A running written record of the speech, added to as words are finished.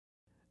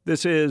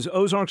This is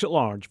Ozarks at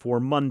Large for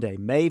Monday,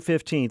 May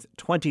 15th,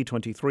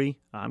 2023.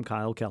 I'm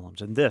Kyle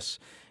Kellums, and this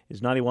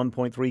is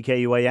 91.3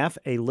 KUAF,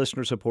 a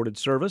listener-supported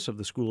service of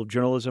the School of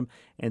Journalism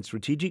and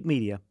Strategic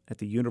Media at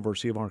the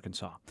University of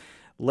Arkansas.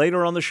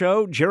 Later on the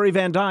show, Jerry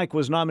Van Dyke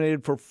was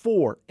nominated for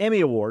 4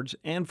 Emmy Awards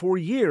and for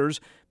years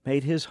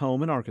made his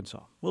home in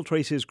Arkansas. We'll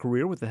trace his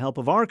career with the help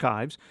of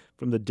archives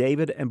from the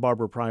David and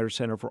Barbara Pryor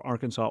Center for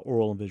Arkansas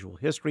Oral and Visual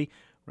History.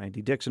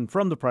 Randy Dixon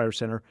from the Pryor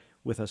Center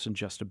with us in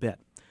just a bit.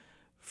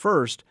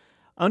 First,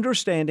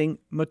 understanding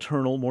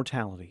maternal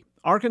mortality.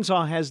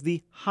 Arkansas has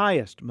the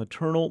highest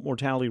maternal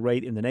mortality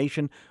rate in the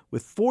nation,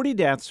 with 40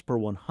 deaths per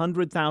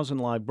 100,000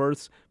 live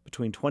births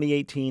between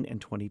 2018 and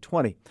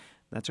 2020.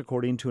 That's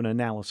according to an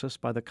analysis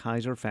by the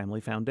Kaiser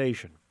Family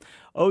Foundation.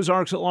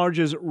 Ozarks at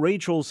Large's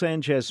Rachel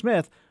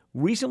Sanchez-Smith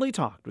recently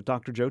talked with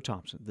Dr. Joe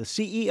Thompson, the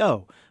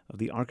CEO of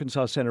the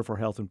Arkansas Center for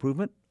Health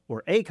Improvement,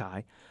 or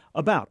ACHI,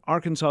 about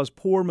Arkansas's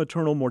poor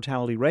maternal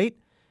mortality rate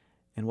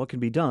and what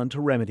can be done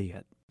to remedy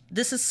it.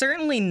 This is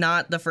certainly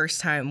not the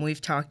first time we've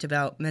talked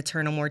about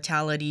maternal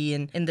mortality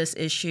and this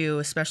issue,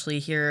 especially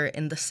here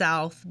in the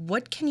South.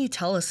 What can you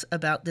tell us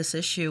about this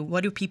issue?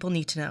 What do people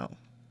need to know?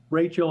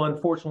 Rachel,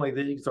 unfortunately,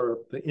 these are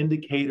the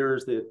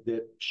indicators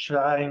that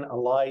shine a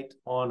light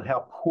on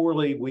how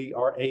poorly we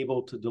are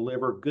able to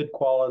deliver good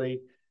quality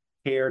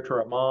care to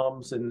our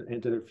moms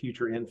and to their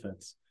future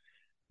infants.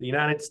 The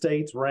United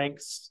States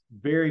ranks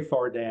very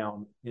far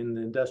down in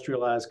the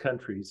industrialized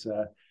countries.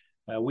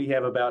 We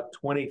have about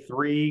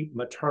 23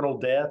 maternal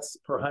deaths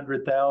per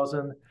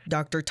 100,000.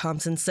 Dr.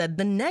 Thompson said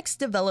the next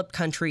developed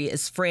country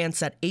is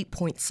France at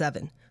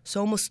 8.7, so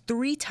almost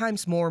 3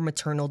 times more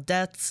maternal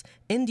deaths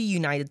in the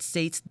United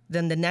States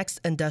than the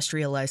next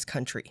industrialized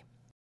country.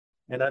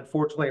 And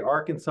unfortunately,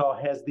 Arkansas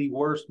has the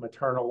worst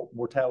maternal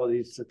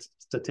mortality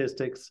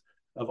statistics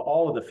of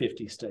all of the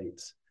 50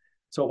 states.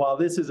 So while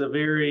this is a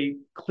very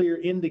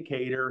clear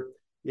indicator,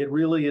 it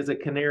really is a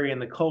canary in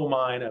the coal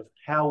mine of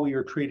how we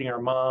are treating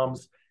our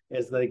moms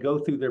as they go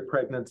through their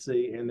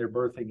pregnancy and their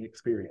birthing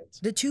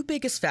experience. The 2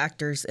 biggest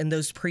factors in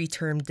those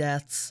preterm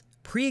deaths,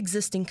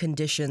 pre-existing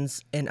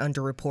conditions and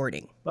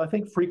underreporting. Well, I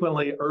think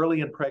frequently early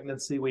in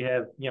pregnancy, we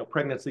have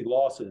pregnancy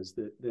losses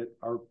that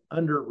are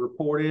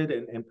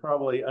underreported and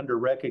probably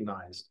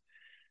underrecognized.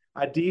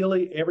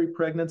 Ideally, every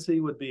pregnancy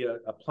would be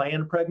a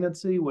planned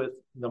pregnancy with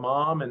the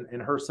mom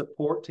and her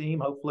support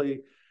team,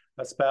 hopefully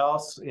a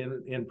spouse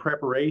in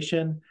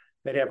preparation.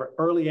 They'd have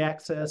early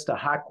access to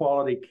high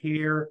quality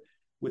care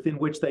within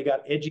which they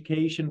got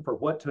education for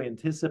what to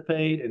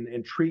anticipate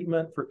and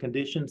treatment for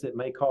conditions that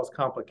may cause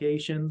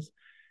complications.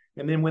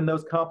 And then when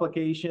those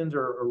complications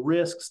or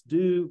risks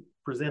do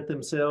present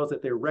themselves,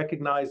 that they're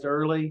recognized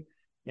early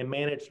and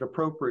managed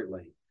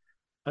appropriately.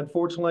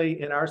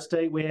 Unfortunately, in our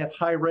state, we have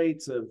high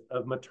rates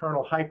of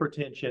maternal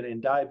hypertension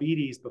and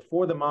diabetes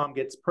before the mom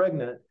gets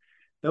pregnant.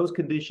 Those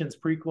conditions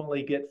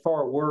frequently get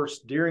far worse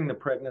during the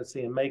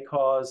pregnancy and may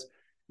cause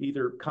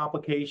either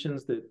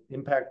complications that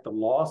impact the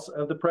loss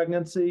of the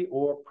pregnancy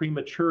or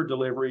premature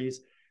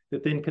deliveries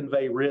that then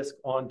convey risk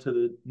onto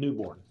the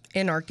newborn.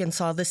 In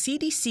Arkansas, the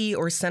CDC,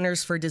 or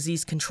Centers for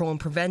Disease Control and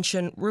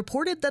Prevention,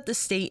 reported that the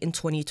state in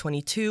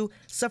 2022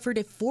 suffered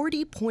a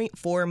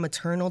 40.4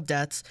 maternal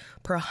deaths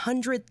per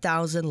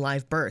 100,000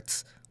 live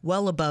births,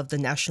 well above the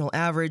national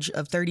average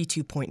of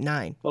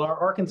 32.9. Well, our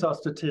Arkansas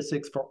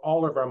statistics for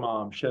all of our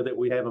moms show that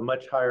we have a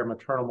much higher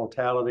maternal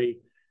mortality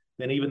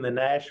than even the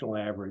national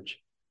average.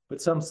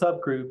 But some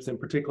subgroups, and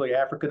particularly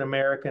African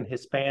American,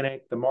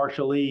 Hispanic, the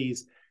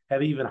Marshallese,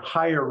 have even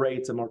higher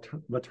rates of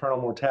maternal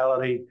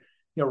mortality,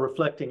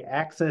 reflecting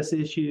access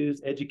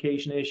issues,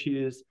 education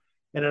issues,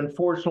 and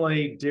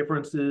unfortunately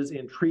differences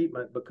in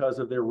treatment because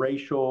of their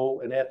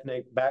racial and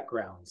ethnic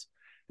backgrounds.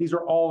 These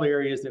are all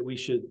areas that we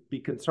should be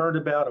concerned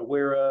about,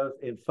 aware of,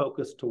 and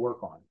focused to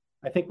work on.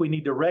 I think we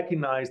need to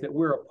recognize that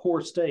we're a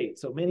poor state,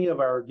 so many of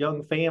our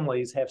young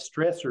families have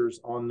stressors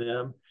on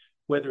them,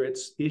 whether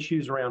it's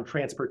issues around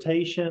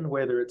transportation,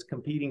 whether it's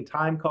competing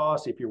time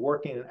costs. If you're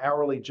working an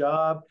hourly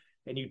job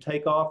and you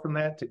take off from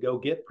that to go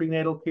get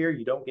prenatal care,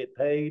 you don't get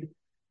paid.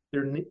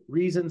 There are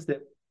reasons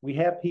that we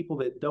have people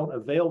that don't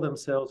avail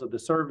themselves of the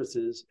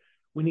services.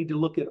 We need to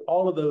look at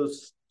all of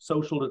those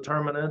social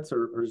determinants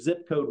or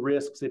zip code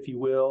risks, if you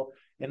will,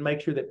 and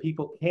make sure that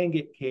people can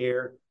get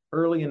care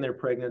early in their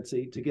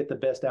pregnancy to get the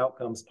best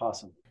outcomes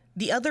possible.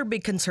 The other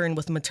big concern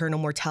with maternal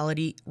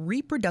mortality,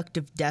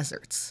 reproductive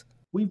deserts.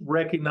 We've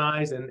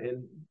recognized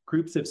and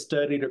groups have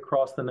studied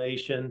across the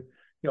nation,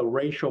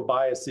 racial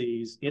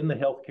biases in the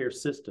healthcare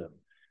system.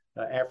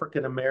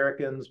 African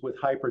Americans with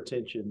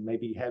hypertension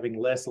maybe having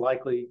less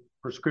likely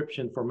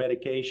prescription for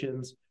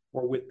medications,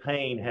 or with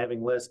pain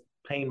having less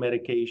pain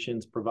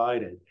medications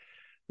provided.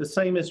 The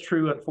same is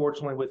true,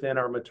 unfortunately, within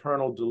our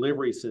maternal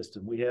delivery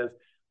system. We have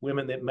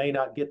women that may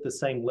not get the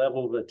same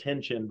level of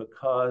attention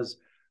because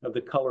of the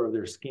color of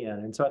their skin.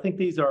 And so I think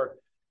these are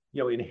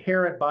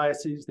inherent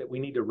biases that we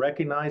need to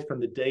recognize from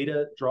the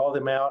data, draw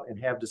them out, and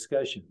have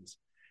discussions.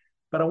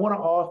 But I want to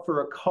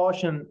offer a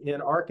caution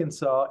in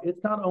Arkansas.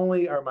 It's not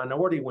only our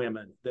minority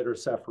women that are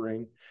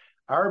suffering.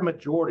 Our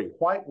majority,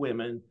 white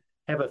women,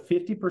 have a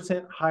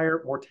 50%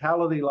 higher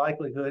mortality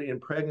likelihood in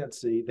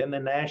pregnancy than the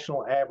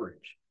national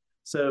average.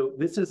 So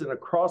this is an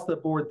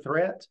across-the-board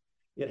threat.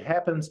 It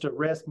happens to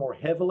rest more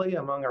heavily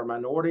among our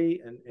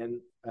minority and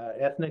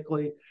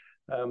ethnically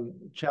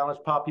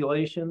challenged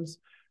populations.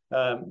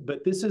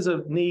 But this is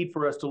a need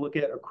for us to look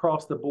at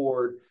across the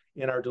board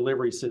in our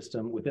delivery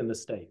system within the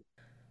state.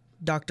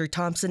 Dr.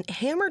 Thompson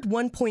hammered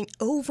one point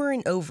over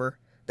and over,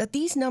 that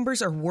these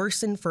numbers are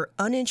worsened for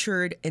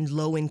uninsured and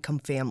low-income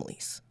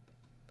families.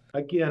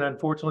 Again,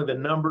 unfortunately, the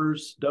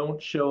numbers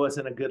don't show us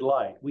in a good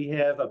light. We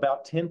have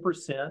about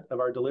 10% of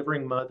our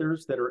delivering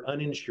mothers that are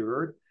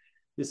uninsured.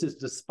 This is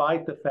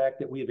despite the fact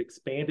that we have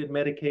expanded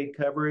Medicaid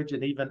coverage,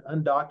 and even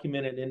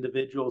undocumented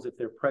individuals, if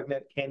they're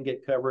pregnant, can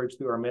get coverage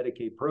through our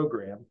Medicaid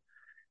program.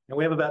 And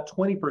we have about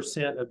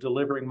 20% of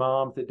delivering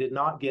moms that did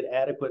not get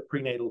adequate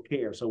prenatal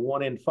care. So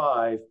 1 in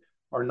 5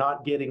 are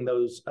not getting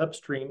those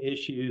upstream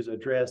issues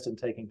addressed and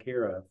taken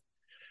care of.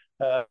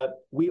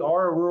 We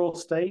are a rural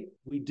state.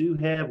 We do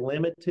have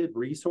limited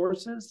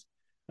resources.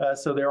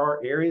 So there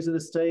are areas of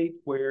the state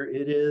where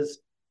it is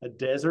a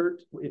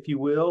desert, if you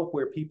will,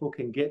 where people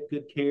can get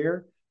good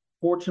care.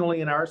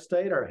 Fortunately, in our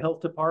state, our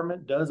health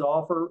department does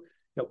offer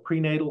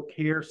prenatal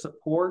care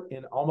support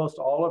in almost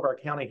all of our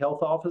county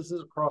health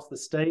offices across the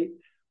state,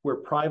 where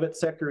private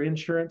sector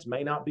insurance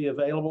may not be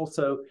available.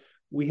 So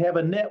we have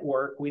a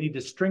network. We need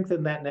to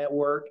strengthen that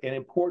network and,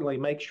 importantly,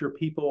 make sure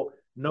people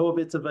know of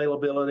its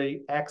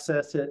availability,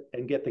 access it,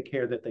 and get the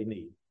care that they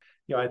need.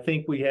 I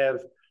think we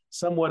have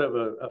somewhat of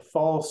a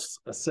false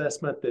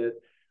assessment that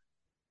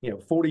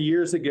 40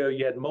 years ago,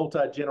 you had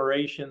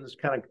multi-generations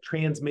kind of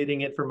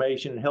transmitting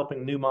information and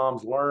helping new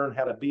moms learn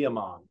how to be a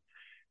mom.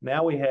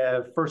 Now we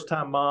have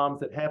first-time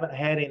moms that haven't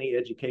had any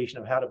education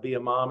of how to be a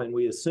mom, and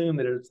we assume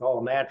that it's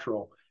all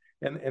natural.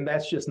 And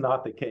that's just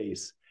not the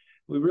case.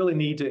 We really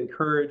need to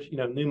encourage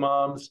new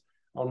moms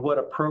on what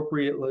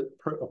appropriate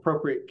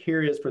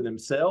care is for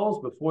themselves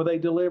before they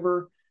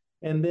deliver,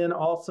 and then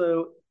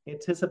also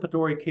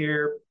anticipatory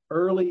care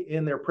early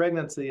in their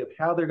pregnancy of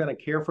how they're going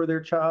to care for their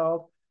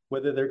child,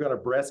 whether they're going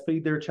to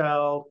breastfeed their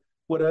child,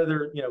 what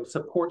other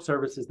support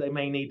services they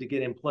may need to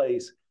get in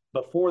place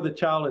before the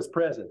child is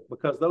present,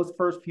 because those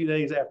first few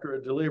days after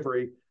a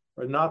delivery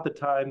are not the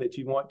time that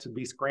you want to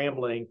be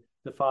scrambling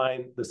to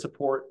find the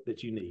support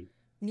that you need.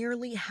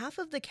 Nearly half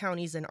of the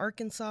counties in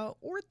Arkansas,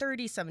 or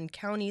 37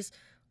 counties,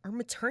 are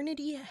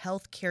maternity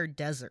health care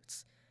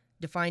deserts,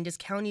 defined as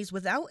counties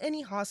without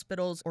any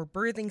hospitals or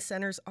birthing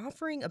centers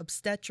offering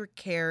obstetric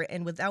care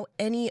and without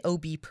any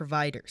OB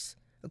providers,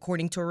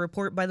 according to a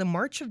report by the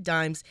March of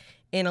Dimes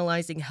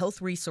analyzing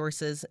health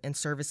resources and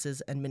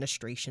services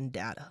administration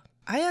data.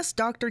 I asked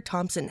Dr.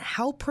 Thompson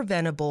how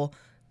preventable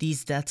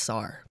these deaths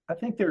are. I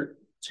think there are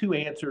two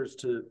answers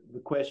to the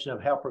question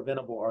of how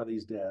preventable are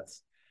these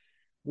deaths.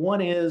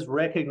 One is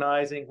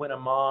recognizing when a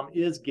mom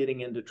is getting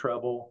into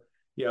trouble,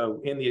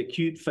 in the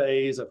acute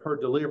phase of her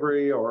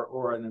delivery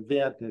or an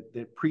event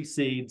that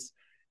precedes,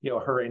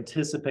 her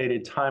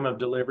anticipated time of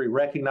delivery,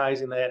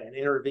 recognizing that and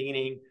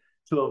intervening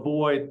to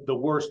avoid the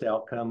worst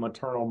outcome,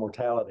 maternal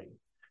mortality.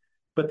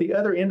 But the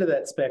other end of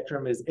that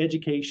spectrum is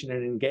education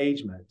and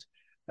engagement.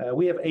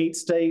 We have 8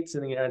 states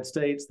in the United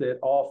States that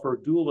offer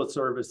doula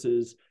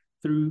services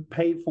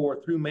paid for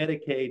through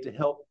Medicaid to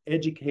help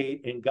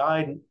educate and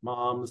guide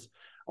moms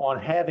on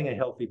having a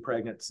healthy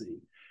pregnancy.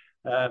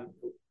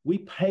 We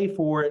pay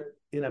for it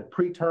in a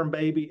preterm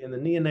baby in the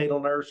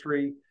neonatal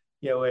nursery,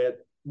 at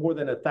more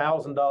than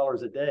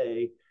 $1,000 a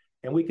day,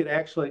 and we could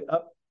actually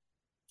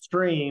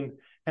upstream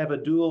have a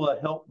doula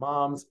help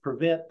moms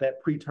prevent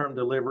that preterm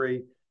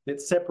delivery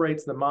that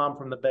separates the mom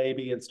from the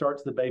baby and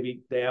starts the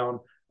baby down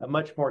a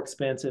much more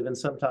expensive and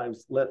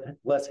sometimes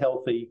less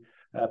healthy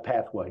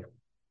pathway.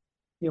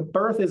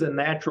 Birth is a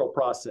natural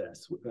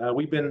process.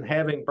 We've been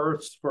having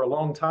births for a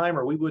long time,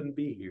 or we wouldn't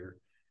be here.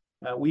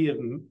 We have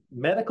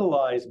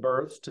medicalized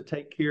births to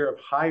take care of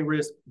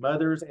high-risk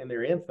mothers and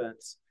their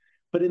infants.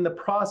 But in the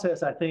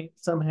process, I think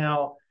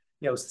somehow,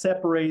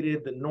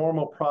 separated the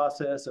normal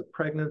process of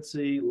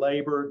pregnancy,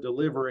 labor,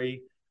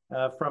 delivery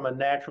from a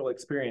natural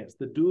experience.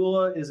 The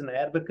doula is an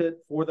advocate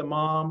for the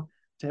mom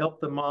to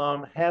help the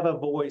mom have a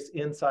voice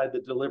inside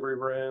the delivery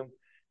room.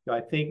 I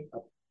think a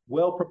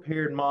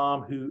well-prepared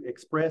mom who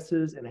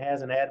expresses and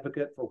has an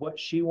advocate for what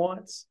she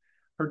wants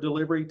her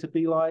delivery to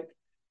be like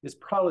is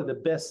probably the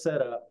best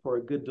setup for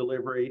a good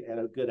delivery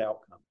and a good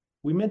outcome.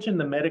 We mentioned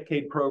the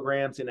Medicaid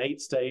programs in 8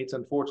 states,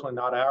 unfortunately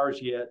not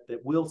ours yet,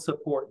 that will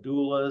support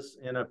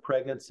doulas in a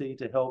pregnancy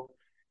to help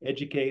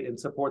educate and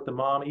support the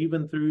mom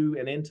even through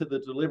and into the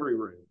delivery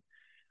room.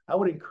 I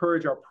would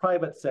encourage our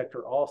private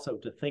sector also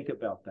to think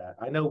about that.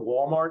 I know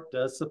Walmart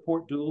does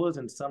support doulas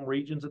in some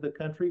regions of the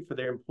country for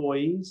their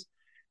employees,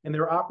 and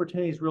there are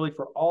opportunities really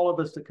for all of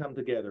us to come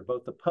together,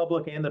 both the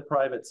public and the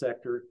private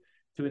sector,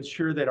 to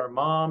ensure that our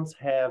moms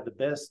have the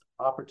best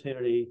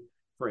opportunity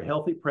for a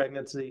healthy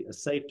pregnancy, a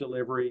safe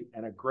delivery,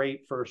 and a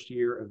great first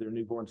year of their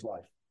newborn's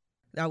life.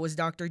 That was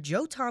Dr.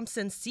 Joe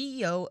Thompson,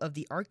 CEO of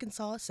the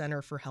Arkansas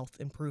Center for Health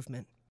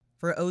Improvement.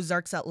 For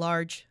Ozarks at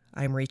Large,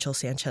 I'm Rachel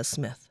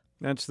Sanchez-Smith.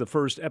 That's the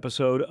first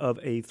episode of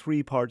a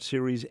 3-part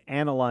series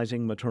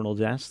analyzing maternal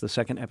deaths. The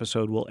second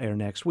episode will air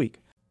next week.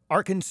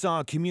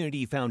 Arkansas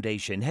Community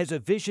Foundation has a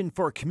vision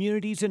for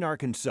communities in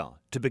Arkansas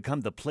to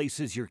become the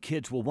places your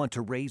kids will want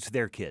to raise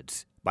their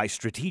kids. By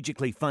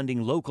strategically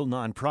funding local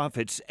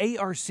nonprofits,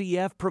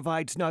 ARCF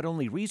provides not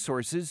only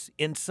resources,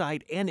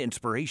 insight, and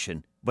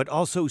inspiration, but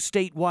also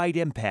statewide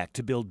impact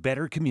to build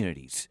better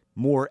communities.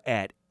 More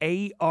at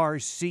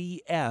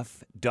arcf.org.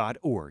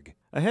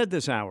 Ahead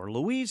this hour,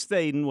 Louise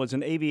Thaden was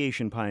an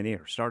aviation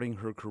pioneer, starting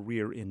her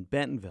career in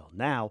Bentonville.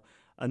 Now,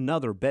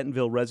 another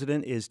Bentonville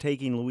resident is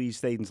taking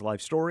Louise Thaden's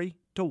life story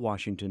to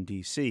Washington,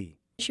 D.C.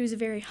 She was a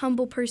very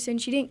humble person.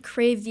 She didn't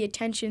crave the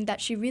attention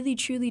that she really,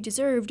 truly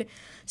deserved.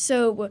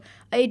 So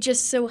it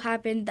just so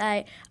happened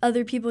that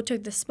other people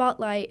took the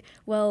spotlight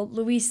while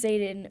Louise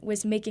Thaden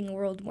was making the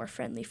world more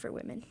friendly for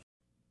women.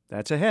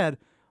 That's ahead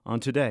on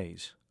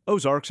today's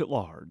Ozarks at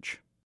Large.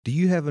 Do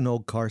you have an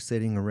old car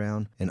sitting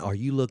around, and are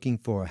you looking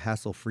for a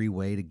hassle-free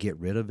way to get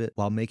rid of it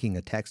while making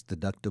a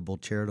tax-deductible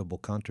charitable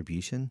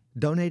contribution?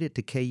 Donate it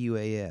to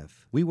KUAF.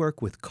 We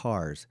work with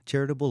CARS,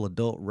 Charitable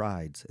Adult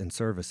Rides and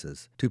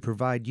Services, to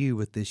provide you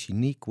with this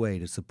unique way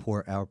to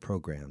support our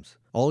programs.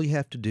 All you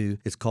have to do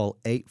is call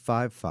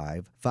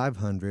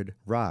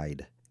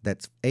 855-500-RIDE.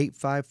 That's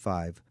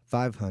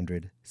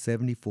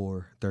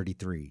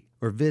 855-500-7433.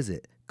 Or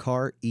visit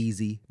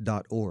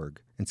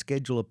careasy.org and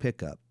schedule a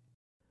pickup.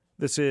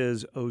 This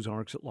is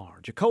Ozarks at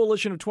Large, a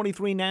coalition of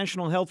 23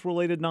 national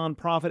health-related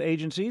nonprofit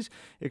agencies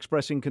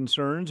expressing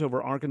concerns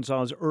over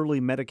Arkansas's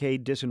early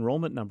Medicaid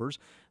disenrollment numbers.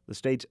 The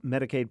state's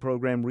Medicaid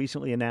program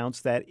recently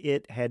announced that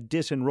it had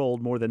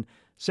disenrolled more than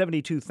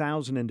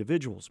 72,000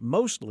 individuals,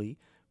 mostly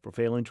for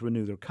failing to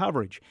renew their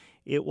coverage.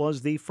 It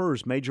was the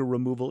first major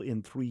removal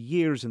in 3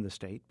 years in the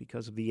state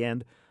because of the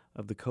end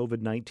of the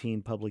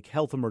COVID-19 public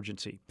health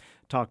emergency.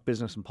 Talk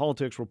Business and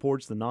Politics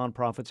reports the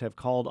nonprofits have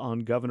called on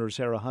Governor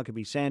Sarah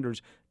Huckabee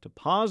Sanders to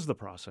pause the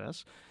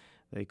process.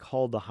 They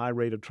called the high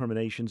rate of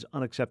terminations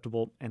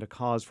unacceptable and a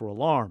cause for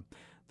alarm.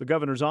 The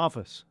governor's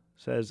office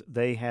says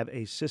they have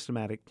a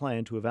systematic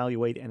plan to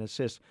evaluate and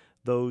assist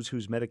those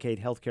whose Medicaid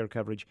health care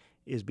coverage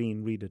is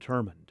being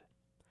redetermined.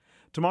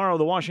 Tomorrow,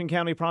 the Washington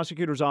County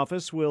Prosecutor's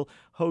Office will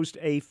host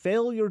a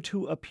failure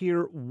to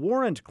appear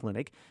warrant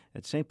clinic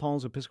at St.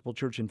 Paul's Episcopal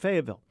Church in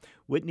Fayetteville.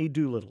 Whitney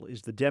Doolittle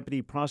is the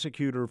deputy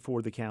prosecutor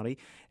for the county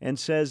and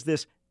says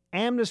this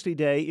Amnesty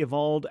Day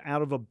evolved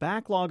out of a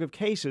backlog of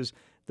cases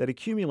that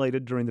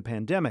accumulated during the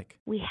pandemic.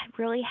 We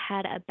really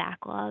had a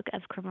backlog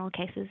of criminal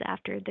cases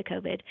after the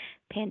COVID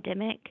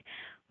pandemic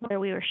where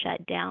we were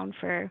shut down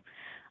for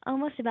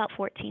almost about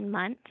 14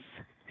 months.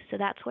 So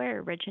that's where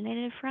it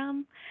originated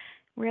from.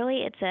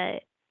 Really, it's an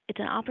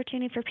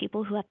opportunity for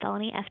people who have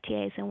felony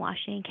FTAs in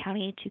Washington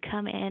County to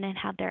come in and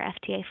have their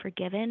FTA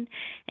forgiven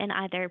and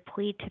either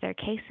plead to their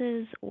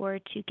cases or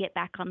to get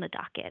back on the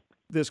docket.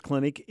 This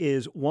clinic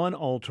is one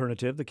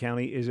alternative the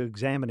county is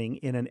examining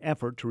in an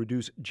effort to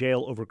reduce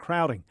jail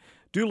overcrowding.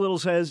 Doolittle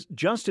says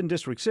just in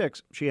District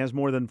 6, she has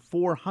more than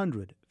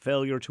 400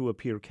 failure to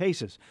appear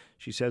cases.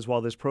 She says while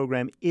this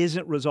program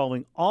isn't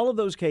resolving all of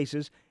those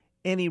cases,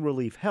 any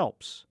relief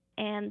helps.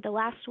 And the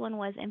last one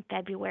was in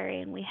February,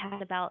 and we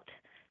had about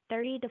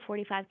 30 to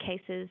 45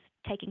 cases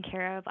taken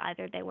care of.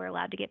 Either they were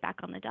allowed to get back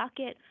on the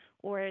docket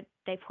or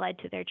they pled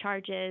to their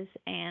charges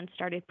and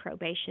started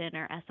probation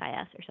or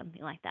SIS or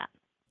something like that.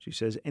 She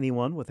says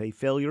anyone with a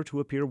failure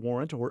to appear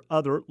warrant or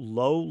other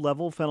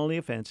low-level felony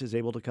offense is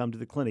able to come to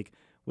the clinic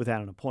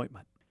without an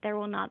appointment. There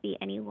will not be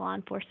any law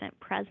enforcement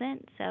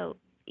present, so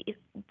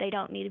they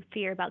don't need to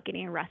fear about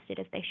getting arrested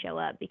if they show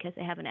up because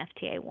they have an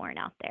FTA warrant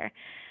out there.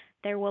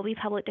 There will be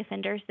public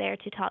defenders there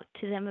to talk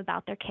to them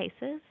about their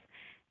cases,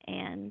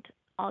 and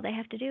all they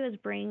have to do is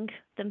bring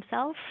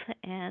themselves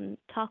and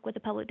talk with the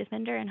public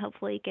defender and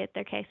hopefully get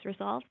their case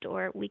resolved,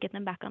 or we get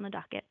them back on the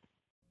docket.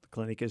 The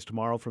clinic is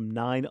tomorrow from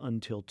 9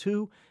 until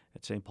 2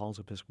 at St. Paul's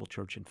Episcopal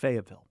Church in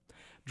Fayetteville.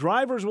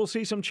 Drivers will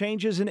see some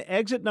changes in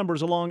exit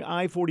numbers along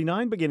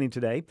I-49 beginning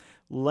today.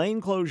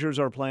 Lane closures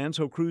are planned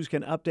so crews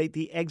can update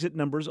the exit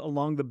numbers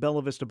along the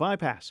Bella Vista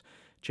bypass.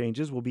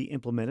 Changes will be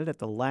implemented at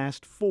the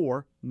last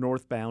 4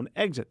 northbound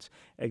exits.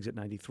 Exit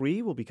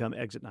 93 will become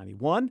Exit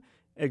 91.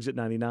 Exit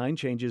 99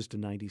 changes to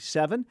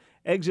 97.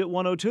 Exit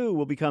 102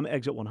 will become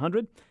Exit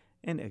 100.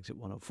 And Exit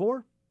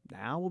 104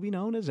 now will be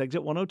known as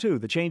Exit 102.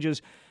 The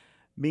changes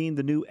mean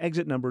the new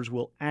exit numbers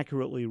will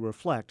accurately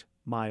reflect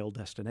mile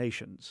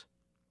destinations.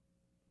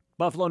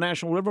 Buffalo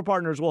National River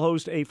Partners will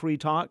host a free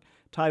talk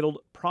titled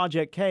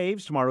Project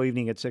Caves tomorrow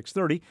evening at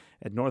 6:30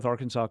 at North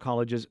Arkansas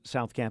College's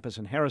South Campus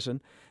in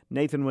Harrison.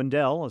 Nathan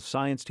Wendell, a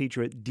science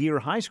teacher at Deer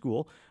High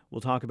School,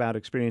 will talk about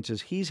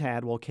experiences he's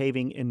had while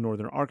caving in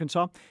northern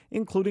Arkansas,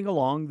 including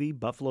along the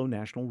Buffalo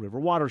National River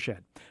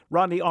watershed.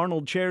 Rodney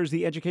Arnold chairs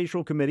the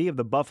Educational Committee of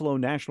the Buffalo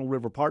National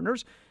River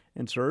Partners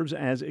and serves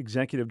as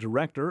Executive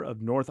Director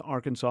of North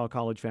Arkansas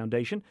College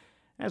Foundation,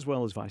 as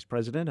well as Vice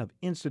President of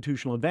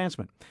Institutional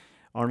Advancement.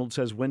 Arnold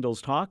says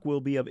Wendell's talk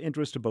will be of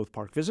interest to both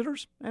park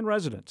visitors and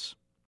residents.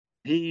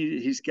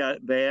 He's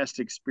got vast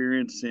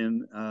experience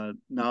and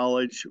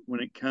knowledge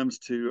when it comes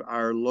to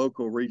our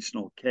local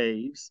regional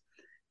caves.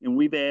 And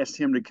we've asked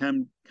him to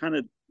come kind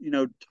of,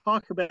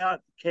 talk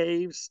about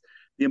caves,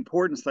 the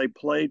importance they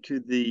play to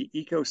the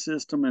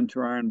ecosystem and to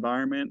our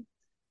environment,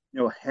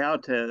 how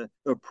to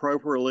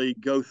appropriately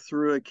go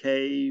through a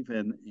cave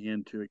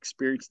and to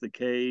experience the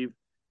cave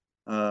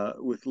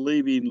with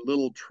leaving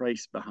little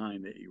trace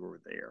behind that you were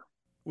there.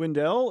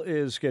 Wendell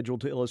is scheduled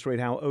to illustrate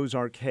how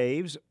Ozark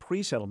Caves,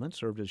 pre-settlement,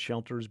 served as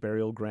shelters,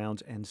 burial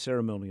grounds, and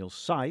ceremonial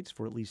sites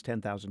for at least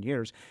 10,000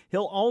 years.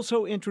 He'll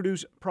also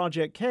introduce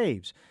Project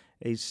Caves,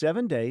 a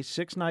 7-day,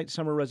 6-night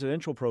summer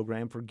residential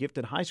program for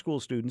gifted high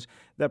school students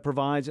that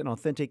provides an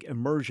authentic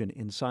immersion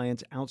in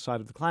science outside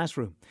of the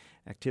classroom.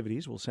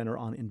 Activities will center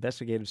on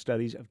investigative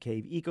studies of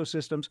cave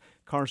ecosystems,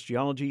 karst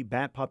geology,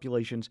 bat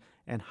populations,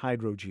 and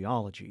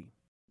hydrogeology.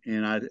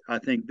 And I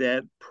think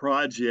that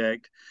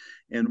project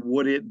and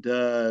what it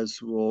does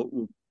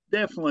will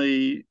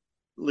definitely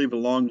leave a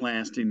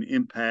long-lasting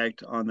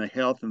impact on the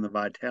health and the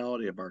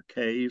vitality of our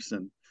caves.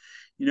 And,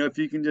 if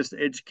you can just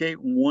educate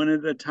one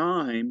at a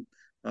time,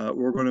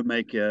 we're going to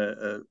make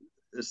a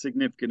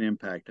significant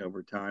impact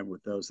over time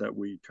with those that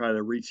we try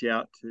to reach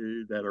out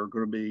to that are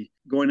going to be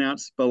going out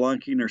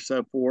spelunking or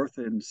so forth.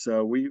 And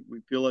so we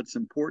feel it's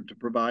important to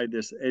provide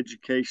this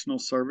educational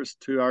service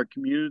to our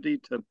community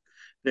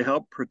to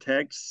help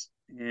protect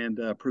and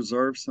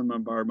preserve some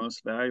of our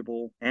most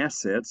valuable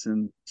assets,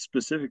 and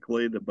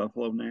specifically the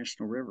Buffalo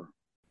National River.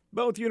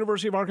 Both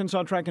University of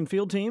Arkansas track and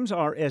field teams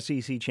are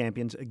SEC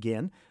champions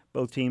again.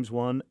 Both teams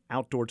won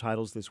outdoor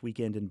titles this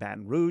weekend in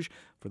Baton Rouge.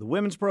 For the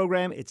women's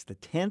program, it's the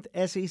 10th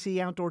SEC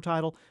outdoor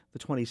title, the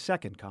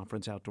 22nd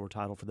conference outdoor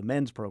title for the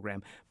men's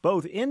program.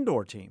 Both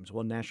indoor teams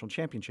won national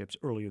championships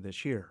earlier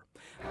this year.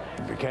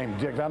 Became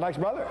Dick Van Dyke's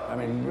brother. I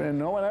mean,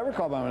 no one ever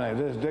called my name.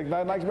 This is Dick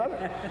Van Dyke's brother.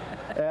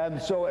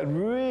 And so it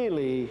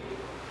really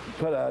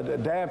put a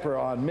damper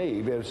on me.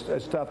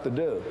 It's tough to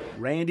do.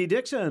 Randy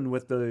Dixon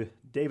with the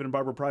David and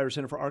Barbara Pryor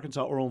Center for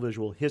Arkansas Oral and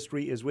Visual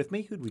History is with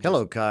me.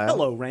 Hello, Kyle.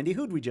 Hello, Randy.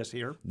 Who'd we just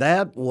hear?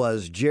 That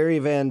was Jerry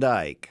Van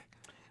Dyke.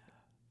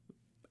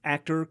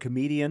 Actor,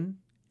 comedian.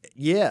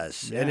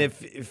 Yes, Yeah. and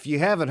if you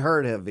haven't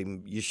heard of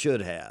him, you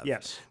should have.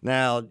 Yes.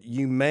 Now,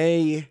 you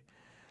may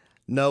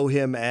know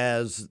him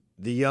as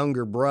the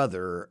younger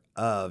brother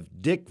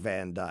of Dick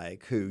Van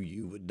Dyke, who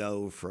you would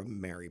know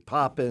from Mary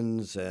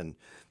Poppins and,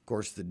 of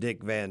course, the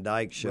Dick Van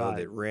Dyke Show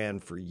that ran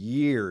for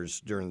years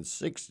during the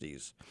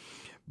 60s.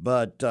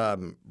 But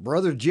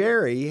Brother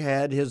Jerry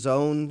had his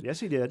own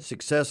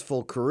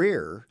successful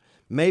career,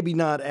 maybe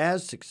not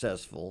as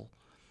successful,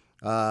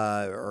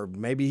 or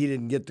maybe he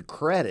didn't get the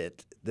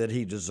credit that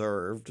he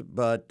deserved.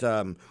 But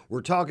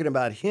we're talking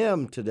about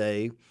him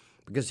today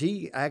because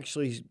he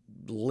actually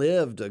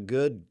lived a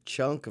good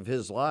chunk of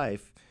his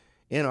life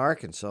in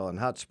Arkansas in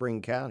Hot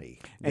Spring County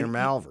near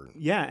Malvern.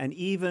 And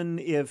even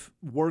if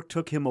work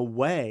took him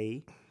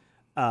away,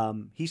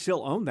 he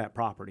still owned that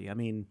property. I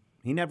mean,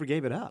 he never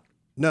gave it up.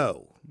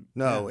 No.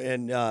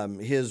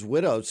 And his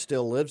widow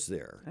still lives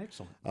there.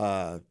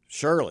 Excellent.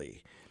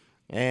 Shirley.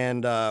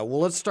 And,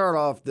 let's start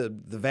off the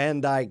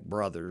Van Dyke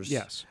brothers.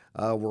 Yes.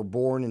 Were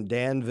born in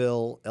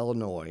Danville,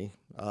 Illinois.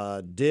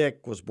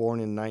 Dick was born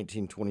in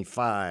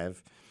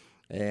 1925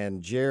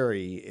 and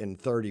Jerry in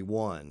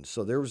 31.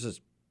 So there was a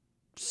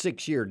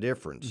 6-year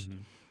difference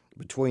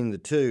between the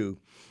two.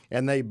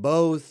 And they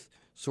both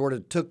sort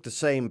of took the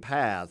same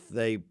path.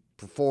 They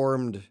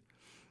performed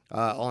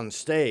on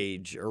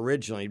stage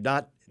originally,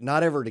 not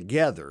ever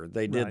together.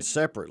 They did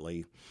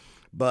separately.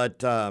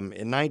 But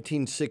in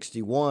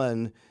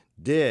 1961,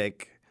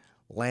 Dick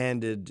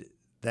landed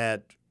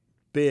that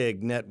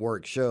big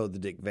network show, the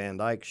Dick Van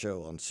Dyke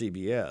Show on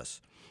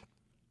CBS.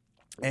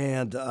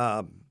 And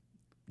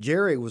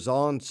Jerry was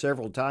on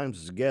several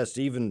times as a guest,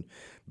 even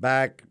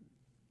back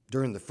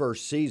during the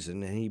first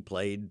season, and he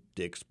played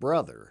Dick's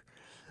brother.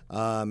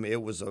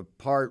 It was a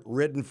part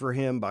written for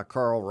him by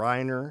Carl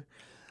Reiner.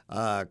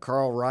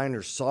 Carl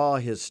Reiner saw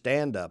his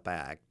stand-up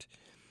act,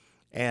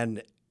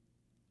 and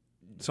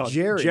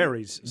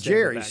Jerry's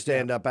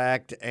stand-up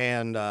act,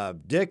 and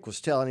Dick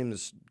was telling him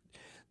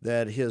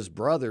that his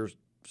brother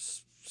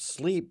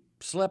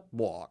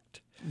sleepwalked.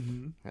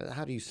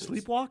 How do you say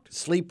sleepwalked?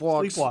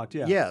 Sleepwalked,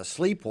 yeah. Yeah,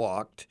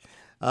 sleepwalked.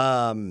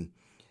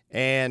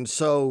 And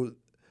so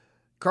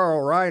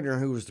Carl Reiner,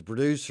 who was the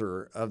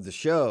producer of the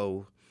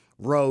show,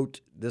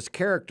 wrote this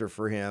character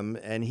for him,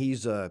 and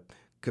he's a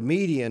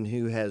comedian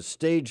who has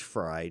stage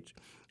fright,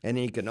 and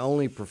he can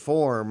only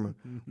perform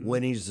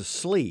when he's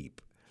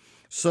asleep.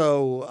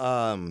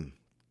 So,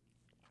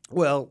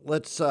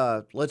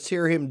 let's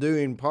hear him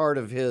doing part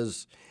of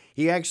his.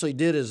 He actually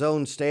did his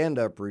own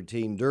stand-up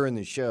routine during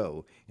the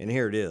show, and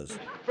here it is.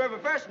 For the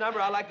first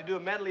number, I like to do a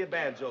medley of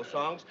banjo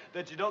songs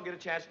that you don't get a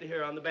chance to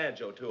hear on the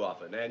banjo too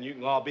often, and you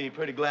can all be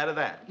pretty glad of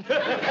that. Here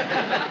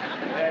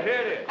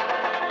it is.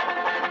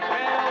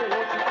 Well,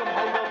 won't you come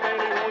home, little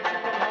baby, won't you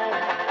come home?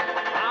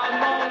 I'm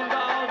moaned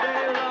all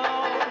day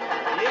long.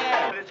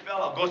 Yeah. This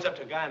fellow goes up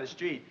to a guy in the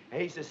street,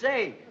 and he says,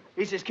 say,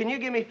 He says, can you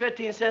give me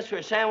 15 cents for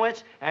a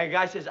sandwich? And the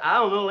guy says, I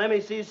don't know, let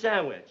me see a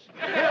sandwich.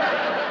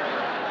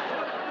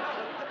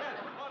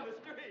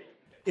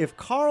 If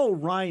Carl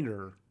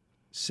Reiner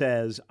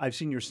says, I've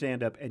seen your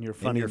stand-up and you're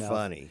funny enough.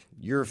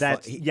 You're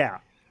funny. Yeah.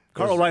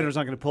 Carl Reiner's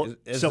not going to put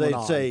someone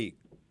on. As they say,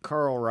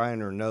 Carl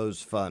Reiner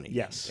knows funny.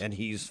 Yes. And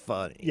he's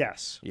funny.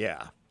 Yes.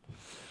 Yeah.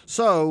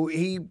 So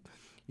he,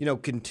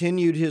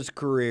 continued his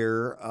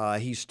career.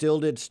 He still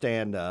did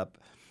stand-up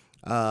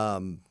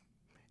and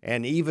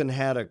even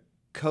had a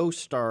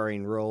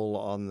co-starring role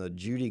on the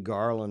Judy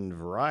Garland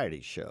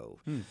variety show.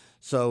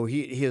 So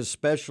his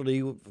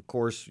specialty, of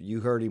course, you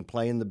heard him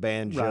playing the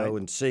banjo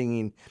and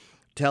singing,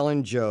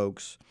 telling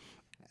jokes.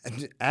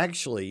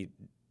 Actually,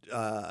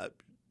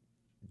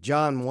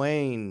 John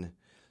Wayne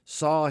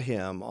saw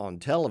him on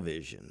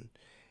television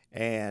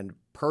and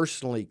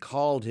personally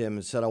called him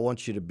and said, I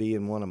want you to be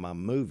in one of my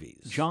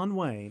movies. John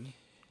Wayne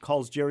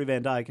calls Jerry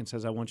Van Dyke and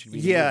says, I want you to be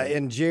in the movie.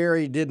 And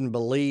Jerry didn't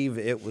believe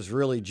it was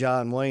really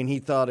John Wayne. He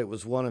thought it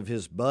was one of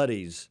his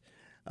buddies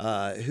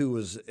who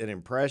was an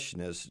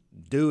impressionist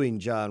doing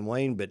John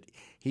Wayne, but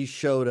he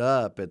showed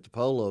up at the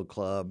Polo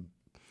Club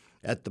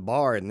at the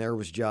bar, and there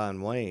was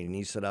John Wayne. And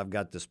he said, I've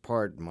got this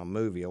part in my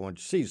movie I want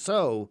you to see.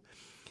 So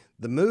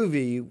the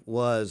movie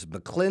was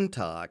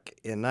McClintock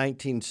in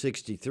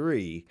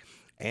 1963,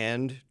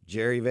 and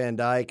Jerry Van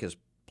Dyke is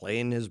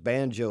playing his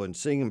banjo and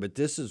singing, but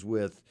this is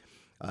with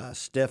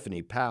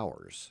Stephanie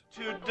Powers.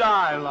 To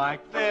die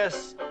like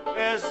this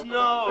is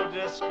no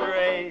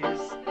disgrace.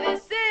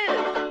 This is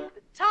the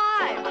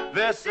time.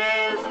 This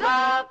is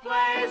the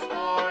place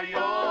for you.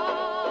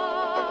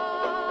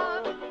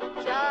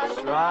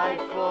 Just right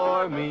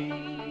for me.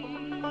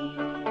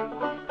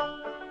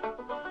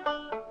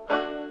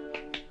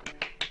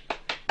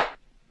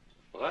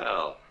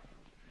 Well,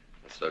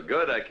 that's so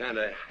good I kind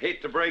of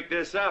hate to break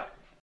this up.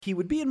 He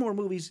would be in more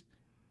movies,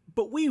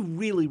 but we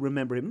really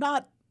remember him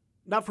not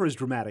for his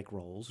dramatic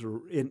roles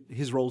or in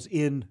his roles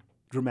in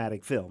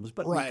dramatic films,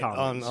 but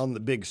on the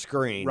big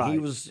screen. Right.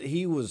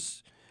 He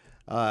was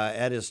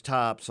at his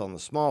tops on the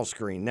small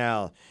screen.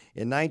 Now,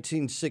 in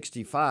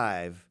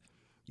 1965,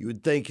 you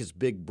would think his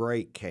big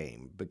break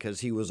came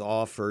because he was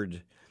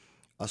offered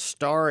a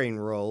starring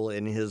role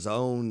in his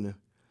own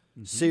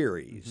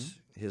series,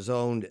 his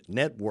own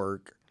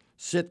network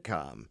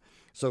sitcom.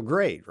 So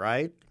great,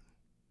 right?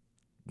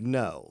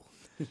 No,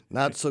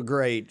 not so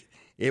great.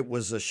 It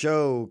was a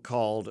show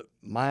called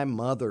My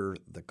Mother,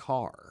 the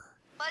Car.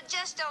 But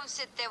just don't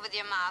sit there with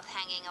your mouth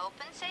hanging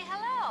open. Say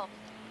hello.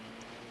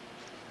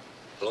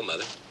 Hello,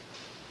 Mother.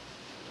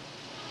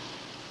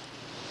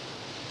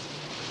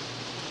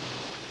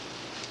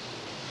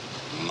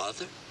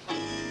 Mother?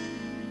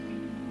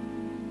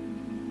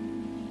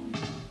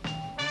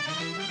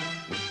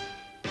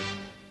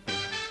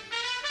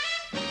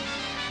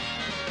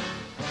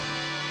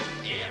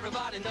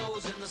 Everybody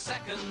knows in the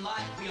second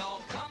life we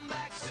all come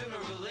back sooner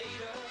or later.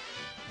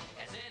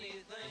 As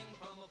anything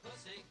from a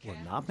pussy cat.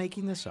 We're not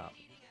making this up.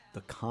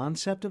 The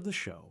concept of the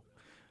show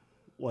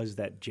was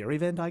that Jerry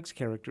Van Dyke's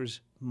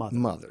character's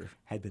mother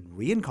had been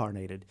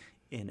reincarnated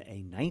in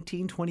a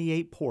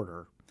 1928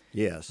 Porter,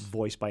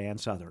 voiced by Ann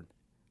Sothern.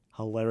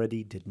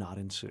 Hilarity did not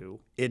ensue.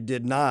 It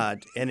did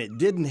not, and it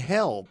didn't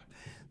help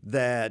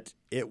that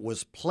it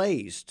was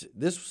placed.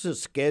 This was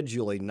a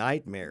scheduling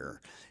nightmare.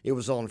 It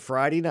was on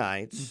Friday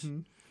nights.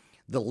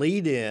 The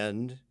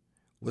lead-in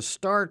was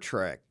Star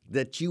Trek,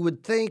 that you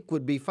would think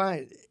would be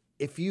fine.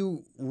 If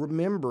you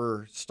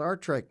remember, Star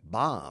Trek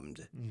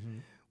bombed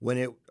when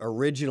it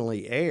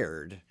originally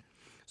aired.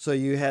 So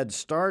you had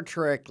Star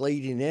Trek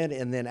leading in,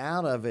 and then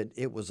out of it,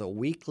 it was a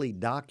weekly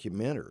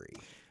documentary.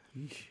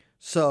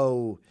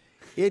 So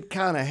it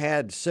kind of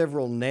had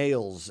several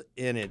nails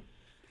in it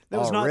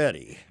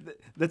already.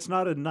 That's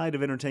not a night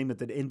of entertainment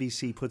that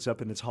NBC puts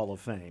up in its Hall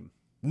of Fame.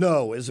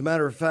 No, as a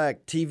matter of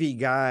fact, TV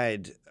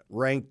Guide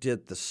ranked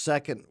it the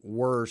second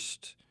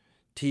worst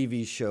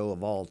TV show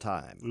of all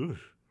time.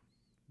 Oof.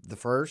 The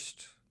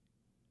first,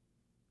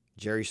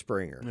 Jerry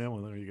Springer. Yeah,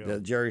 well, there you go.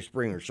 The Jerry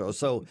Springer Show.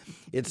 So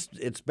it's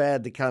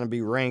bad to kind of be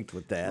ranked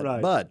with that.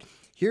 Right. But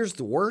here's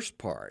the worst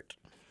part.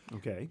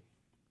 Okay.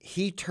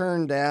 He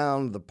turned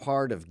down the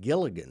part of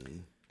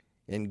Gilligan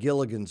in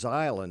Gilligan's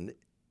Island,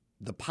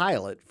 the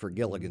pilot for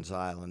Gilligan's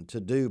Island, to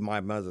do My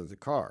Mother the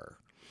Car.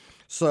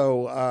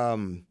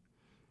 So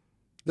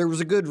there was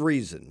a good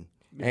reason.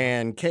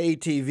 And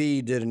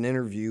KTV did an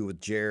interview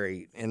with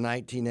Jerry in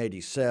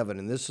 1987,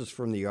 and this is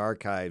from the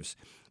archives,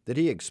 that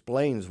he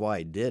explains why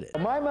he did it.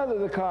 My Mother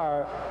the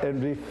Car,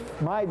 in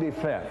my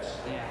defense,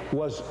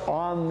 was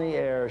on the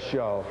air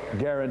show,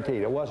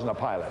 guaranteed. It wasn't a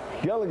pilot.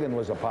 Gilligan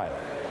was a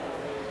pilot,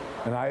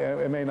 and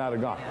it may not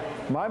have gone.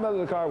 My Mother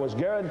the Car was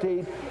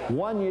guaranteed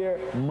 1 year,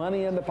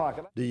 money in the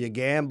pocket. Do you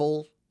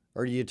gamble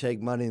or do you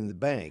take money in the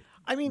bank?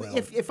 I mean,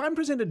 if I'm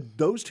presented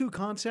those two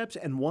concepts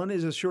and one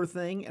is a sure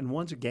thing and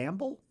one's a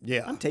gamble,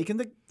 I'm taking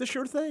the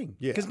sure thing.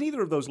 Because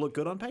neither of those look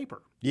good on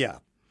paper. Yeah.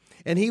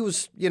 And he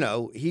was,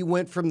 he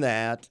went from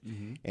that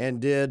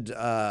and did,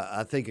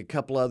 I think, a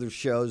couple other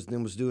shows and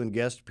then was doing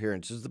guest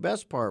appearances. The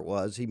best part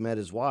was he met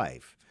his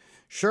wife,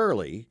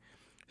 Shirley,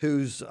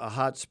 who's a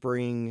Hot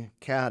Spring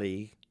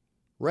County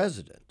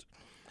resident.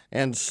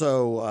 And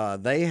so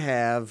they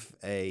have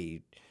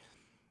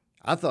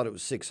I thought it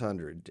was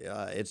 600.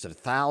 It's a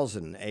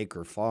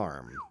 1,000-acre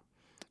farm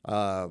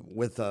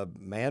with a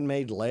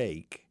man-made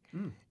lake.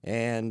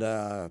 And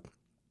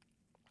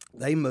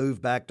they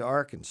moved back to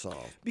Arkansas.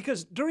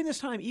 Because during this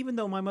time, even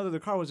though My Mother the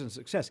Car wasn't a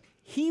success,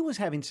 he was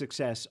having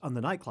success on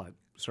the nightclub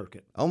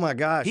circuit. Oh, my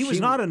gosh. He was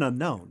not an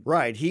unknown.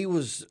 Right. He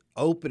was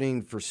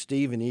opening for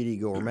Steve and Edie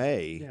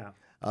Gourmet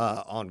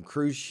on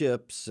cruise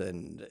ships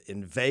and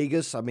in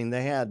Vegas. I mean,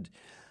 they had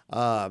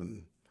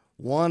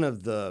one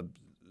of the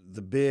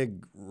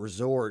big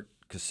resort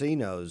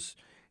casinos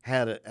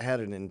had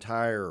an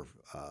entire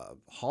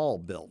hall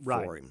built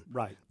for him.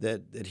 Right.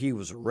 That he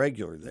was a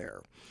regular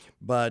there.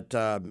 But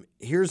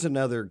here's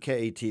another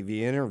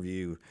KATV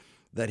interview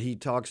that he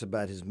talks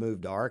about his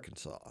move to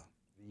Arkansas.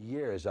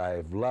 Years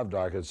I've loved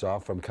Arkansas,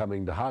 from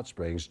coming to Hot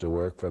Springs to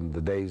work, from the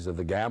days of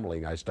the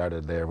gambling. I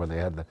started there when they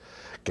had the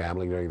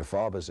gambling during the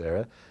Faubus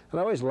era, and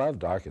I always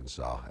loved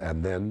Arkansas.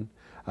 And then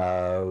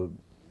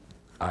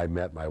I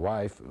met my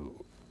wife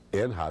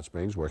in Hot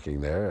Springs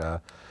working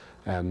there,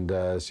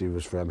 and she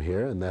was from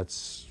here, and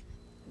that's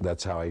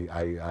how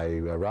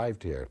I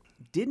arrived here.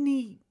 Didn't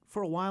he,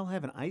 for a while,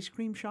 have an ice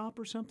cream shop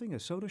or something, a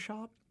soda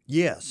shop?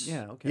 Yes.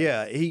 Yeah. Okay.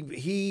 Yeah.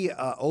 He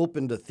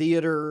opened a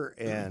theater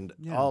and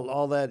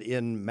all that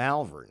in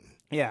Malvern.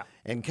 Yeah.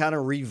 And kind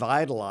of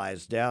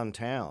revitalized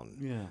downtown.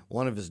 Yeah.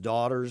 One of his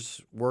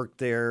daughters worked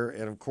there,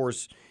 and of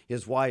course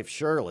his wife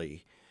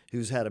Shirley,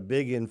 who's had a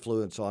big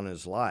influence on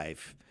his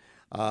life,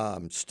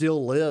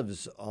 still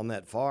lives on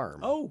that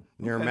farm.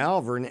 Near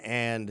Malvern,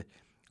 and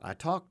I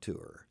talked to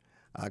her.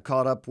 I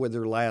caught up with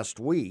her last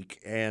week,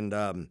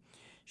 and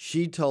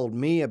she told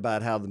me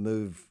about how the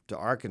move to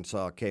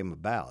Arkansas came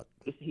about.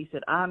 He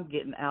said, I'm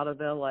getting out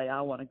of L.A.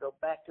 I want to go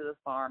back to the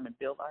farm and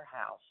build our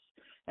house.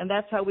 And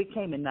that's how we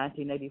came in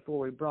 1984.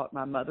 We brought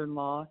my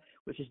mother-in-law,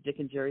 which is Dick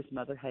and Jerry's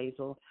mother,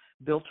 Hazel,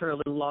 built her a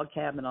little log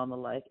cabin on the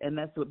lake, and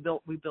that's what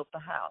we built the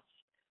house,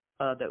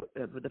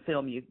 with the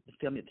film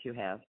that you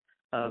have.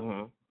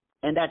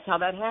 And that's how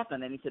that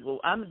happened. And he said,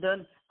 well, I'm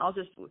done. I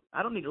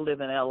don't need to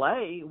live in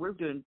L.A. We're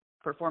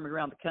performing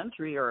around the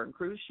country or on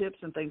cruise ships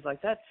and things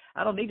like that.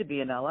 I don't need to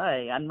be in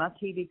L.A. And my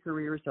TV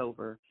career is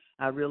over.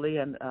 I really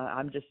am.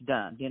 I'm just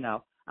done. You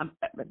know.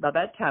 By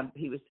that time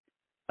he was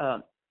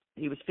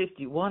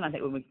 51, I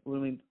think,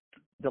 when we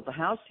built the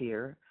house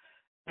here.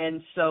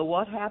 And so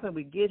what happened?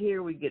 We get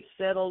here, we get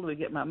settled, we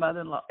get my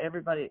mother-in-law.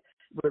 Everybody,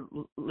 we're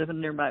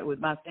living with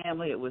my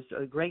family. It was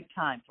a great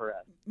time for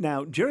us.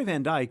 Now, Jerry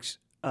Van Dyke's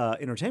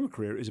entertainment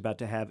career is about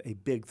to have a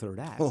big third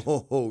act.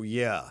 Oh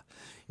yeah,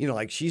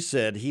 like she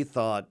said, he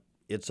thought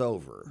it's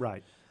over.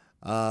 Right.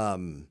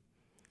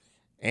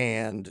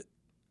 And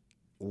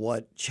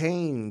what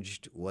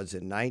changed was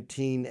in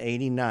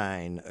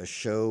 1989, a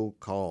show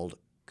called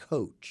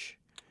Coach.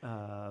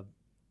 I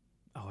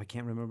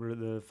can't remember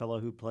the fellow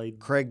who played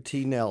Craig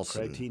T.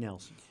 Nelson. Craig T.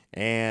 Nelson.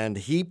 And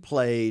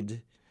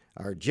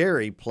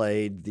Jerry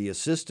played the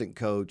assistant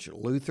coach,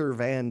 Luther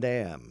Van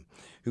Dam,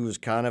 who was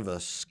kind of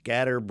a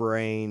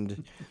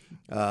scatterbrained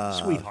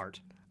sweetheart.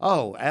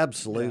 Oh,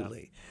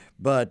 absolutely. Yeah.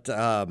 But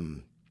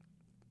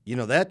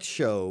that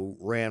show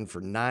ran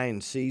for 9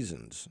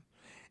 seasons.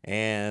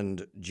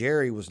 And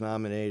Jerry was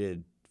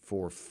nominated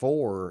for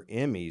 4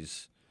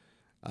 Emmys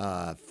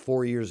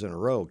 4 years in a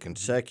row,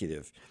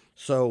 consecutive.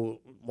 So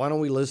why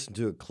don't we listen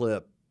to a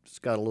clip? It's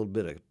got a little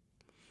bit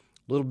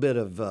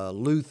of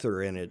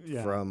Luther in it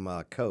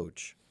from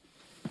Coach.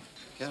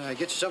 Can I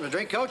get you something to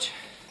drink, Coach?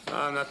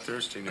 I'm not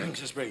thirsty, Nick.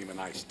 Just bring him an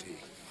iced tea. You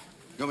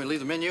want me to leave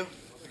the menu?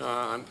 No,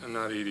 I'm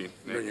not eating,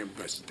 Nick. Bring him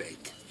a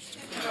steak.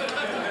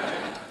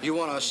 You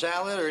want a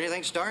salad or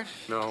anything to start?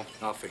 No,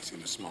 I'll fix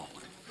him a small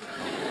one.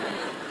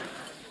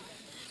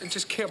 I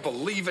just can't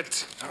believe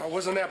it. Oh,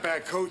 wasn't that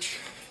bad, Coach?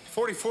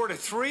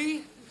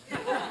 44-3?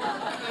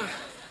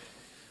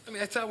 I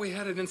mean, I thought we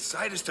had it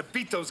inside us to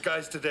beat those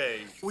guys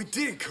today. We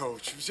did,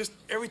 Coach. It was just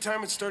every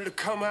time it started to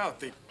come out,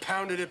 they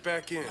pounded it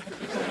back in. I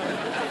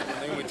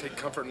think we take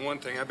comfort in one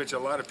thing. I bet you a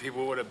lot of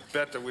people would have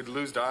bet that we'd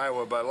lose to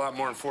Iowa by a lot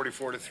more than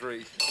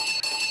 44-3.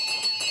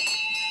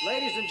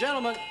 Ladies and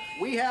gentlemen,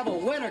 we have a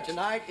winner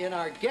tonight in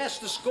our Guess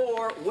the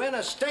Score Win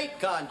a State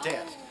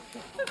contest.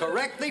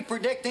 Correctly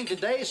predicting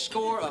today's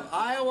score of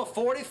Iowa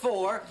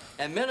 44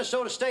 and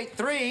Minnesota State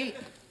 3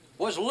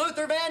 was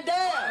Luther Van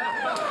Dam.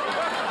 How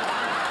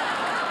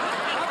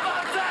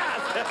about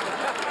that?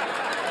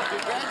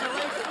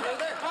 Congratulations,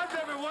 Luther. I've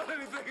never won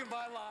anything in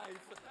my life.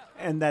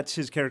 And that's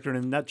his character in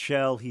a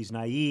nutshell. He's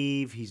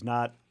naive. He's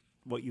not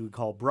what you would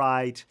call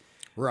bright.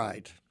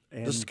 Right.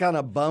 And just kind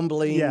of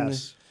bumbling.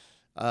 Yes.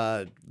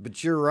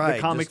 But you're right.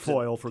 The comic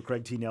foil for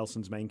Craig T.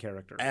 Nelson's main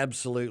character.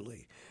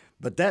 Absolutely.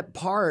 But that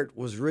part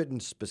was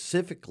written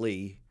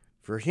specifically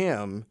for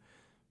him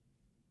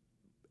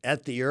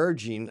at the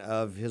urging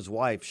of his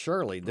wife,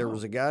 Shirley. There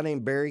was a guy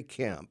named Barry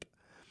Kemp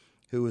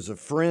who was a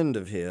friend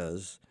of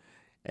his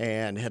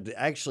and had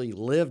actually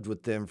lived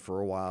with them for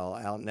a while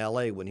out in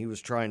L.A. when he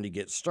was trying to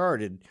get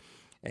started.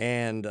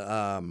 And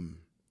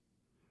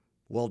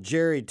Well,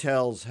 Jerry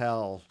tells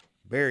how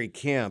Barry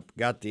Kemp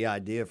got the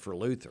idea for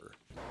Luther.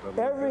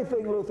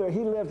 Everything Luther,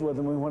 he lived with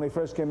him when he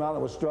first came out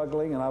and was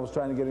struggling, and I was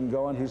trying to get him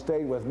going. He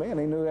stayed with me, and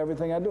he knew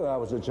everything I do. I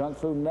was a junk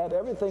food nut.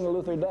 Everything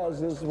Luther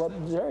does is what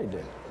Jerry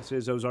did. This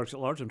is Ozarks at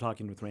Large. I'm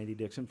talking with Randy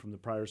Dixon from the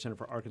Pryor Center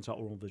for Arkansas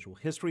Oral and Visual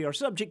History. Our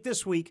subject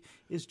this week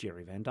is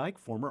Jerry Van Dyke,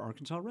 former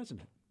Arkansas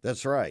resident.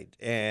 That's right.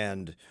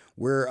 And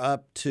we're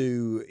up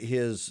to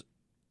his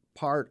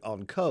part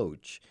on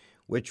Coach,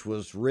 which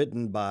was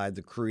written by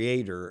the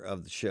creator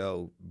of the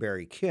show,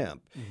 Barry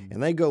Kemp. Mm-hmm.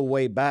 And they go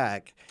way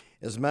back.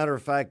 As a matter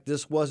of fact,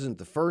 this wasn't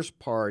the first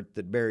part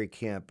that Barry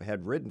Kemp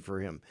had written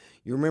for him.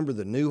 You remember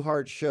the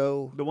Newhart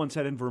show? The one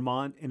set in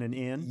Vermont in an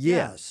inn?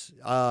 Yes.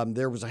 Yeah.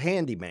 There was a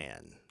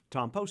handyman.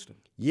 Tom Poston.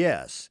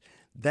 Yes.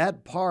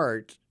 That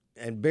part,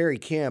 and Barry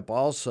Kemp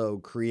also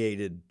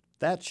created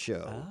that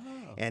show.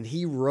 Oh. And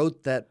he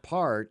wrote that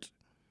part.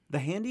 The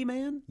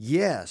handyman?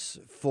 Yes,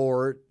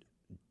 for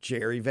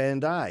Jerry Van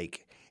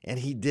Dyke. And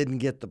he didn't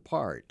get the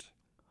part.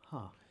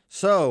 Huh.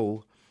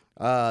 So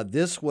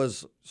this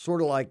was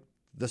sort of like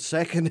the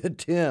second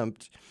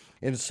attempt.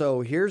 And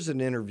so here's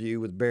an interview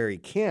with Barry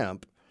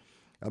Kemp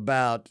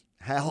about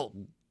how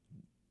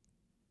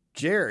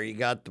Jerry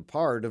got the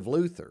part of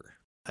Luther.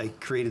 I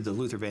created the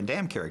Luther Van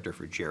Dam character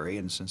for Jerry,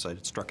 and since I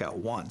had struck out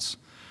once,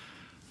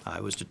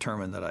 I was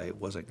determined that I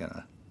wasn't going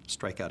to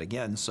strike out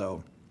again.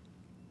 So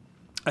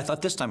I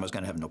thought this time I was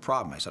going to have no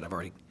problem. I said,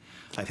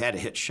 I've had a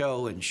hit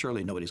show, and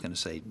surely nobody's going to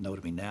say no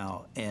to me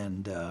now.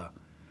 And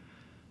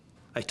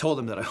I told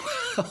them that I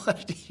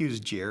wanted to use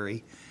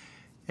Jerry,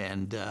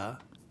 and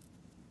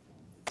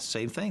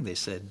same thing. They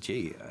said,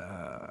 gee,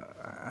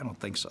 I don't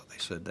think so. They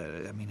said,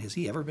 has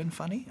he ever been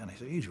funny? And I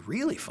said, he's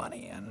really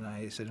funny. And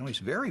I said, no, he's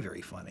very,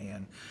 very funny.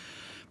 And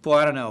boy,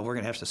 I don't know, we're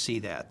going to have to see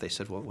that. They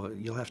said, well,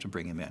 you'll have to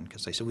bring him in,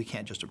 because they said, we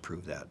can't just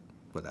approve that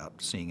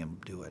without seeing him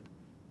do it.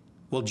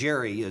 Well,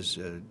 Jerry is...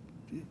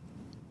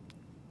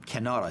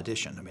 cannot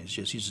audition.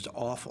 he's just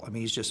awful.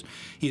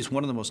 He's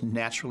one of the most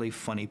naturally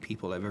funny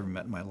people I've ever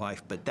met in my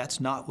life, but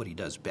that's not what he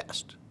does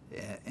best.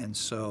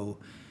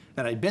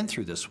 And I'd been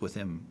through this with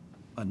him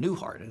on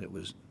Newhart, and it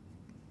was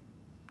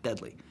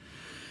deadly.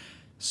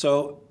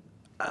 So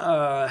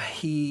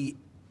he's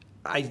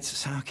going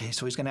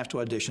to have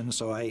to audition.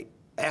 So I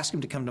asked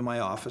him to come to my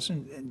office,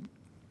 and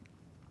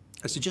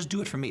I said, just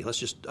do it for me. Let's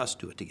just us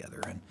do it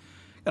together.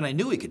 And I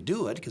knew he could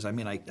do it, because I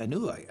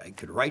knew I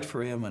could write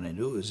for him, and I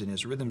knew it was in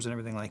his rhythms and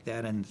everything like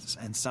that. And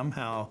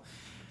somehow,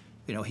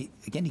 he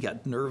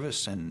got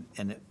nervous, and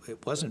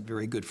it wasn't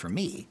very good for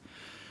me.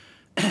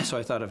 So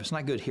I thought, if it's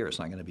not good here, it's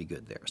not going to be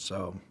good there.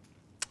 So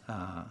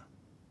I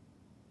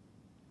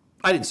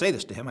didn't say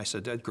this to him. I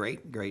said, great,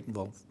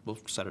 we'll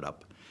set it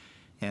up.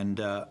 And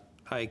I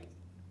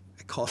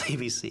called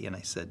ABC, and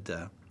I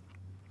said,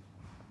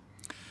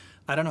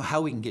 I don't know how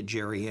we can get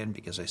Jerry in,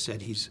 because I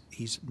said he's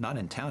not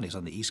in town. He's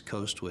on the East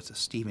Coast with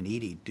Steve and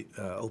Edie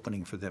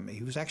opening for them.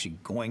 He was actually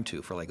going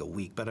to for like a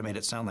week, but I made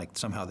it sound like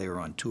somehow they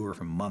were on tour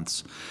for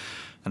months.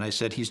 And I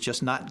said, he's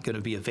just not going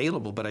to be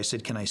available. But I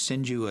said, can I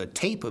send you a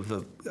tape of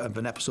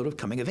an episode of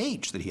Coming of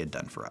Age that he had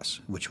done for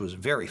us, which was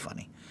very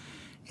funny.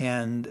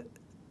 And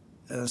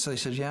so they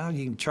said, yeah,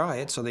 you can try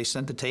it. So they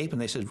sent the tape, and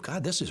they said,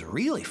 God, this is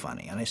really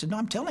funny. And I said, no,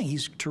 I'm telling you,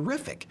 he's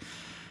terrific.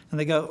 And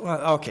they go,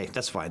 well, okay,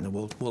 that's fine, then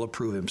we'll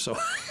approve him. So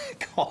I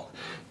called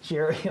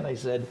Jerry, and I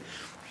said,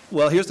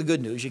 well, here's the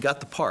good news. You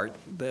got the part.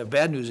 The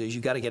bad news is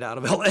you got to get out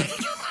of L.A.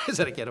 I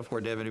said, I can't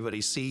afford to have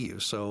anybody see you.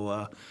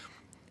 So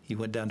he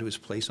went down to his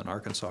place in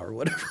Arkansas or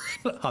whatever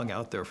and hung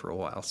out there for a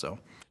while. So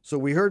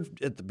we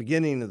heard at the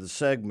beginning of the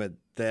segment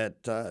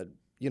that,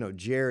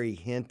 Jerry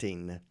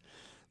hinting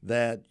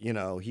that,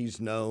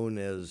 he's known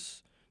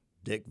as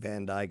Dick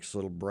Van Dyke's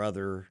little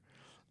brother,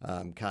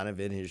 kind of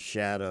in his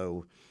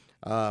shadow.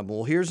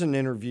 Well, here's an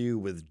interview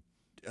with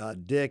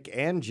Dick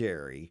and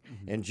Jerry,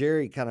 and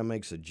Jerry kind of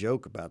makes a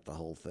joke about the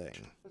whole thing.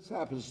 This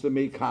happens to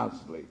me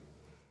constantly.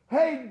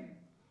 Hey,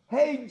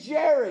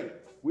 Jerry,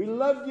 we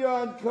loved you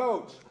on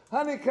Coach.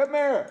 Honey, come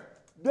here.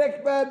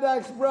 Dick Van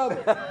Dyke's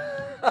brother.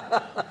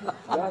 That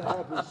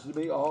happens to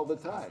me all the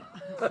time.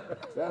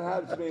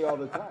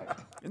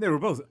 And they were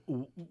both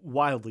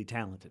wildly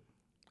talented.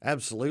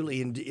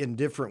 Absolutely, in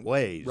different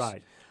ways.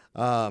 Right.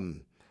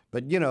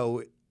 But,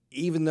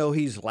 even though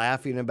he's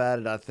laughing about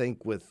it, I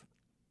think with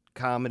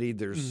comedy,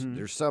 there's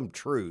some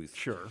truth.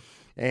 Sure.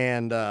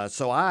 And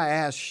so I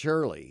asked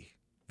Shirley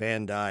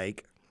Van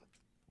Dyke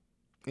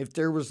if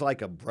there was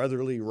like a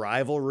brotherly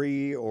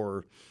rivalry,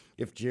 or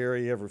if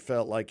Jerry ever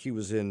felt like he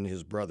was in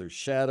his brother's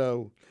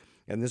shadow.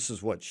 And this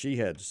is what she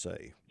had to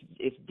say.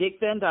 If Dick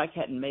Van Dyke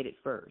hadn't made it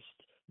first,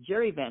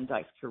 Jerry Van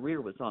Dyke's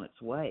career was on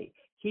its way.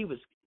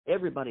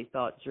 Everybody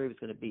thought Jerry was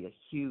going to be a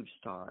huge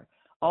star.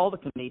 All the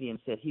comedians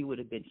said he would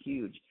have been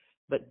huge.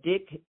 But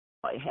Dick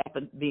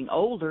being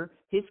older,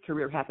 his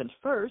career happened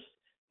first.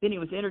 Then he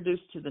was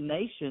introduced to the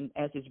nation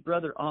as his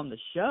brother on the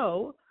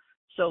show.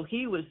 So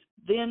he was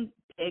then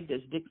pegged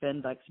as Dick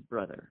Van Dyke's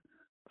brother.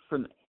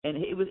 And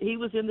he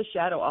was in the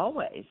shadow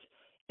always.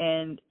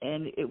 And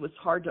it was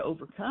hard to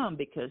overcome,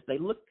 because they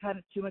looked kind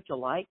of too much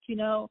alike,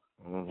 And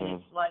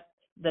it's like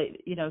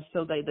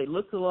so they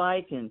looked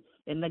alike, and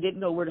they didn't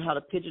know how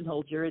to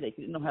pigeonhole Jerry. They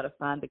didn't know how to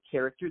find the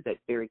character that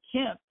Barry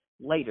Kemp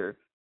later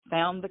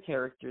found the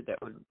character that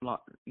would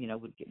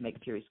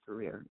make Jerry's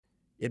career.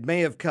 It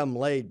may have come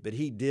late, but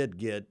he did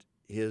get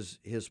his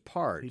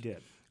part. He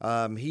did.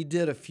 He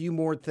did a few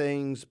more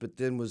things, but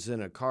then was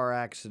in a car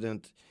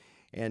accident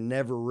and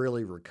never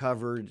really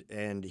recovered.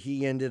 And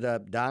he ended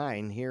up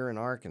dying here in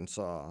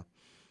Arkansas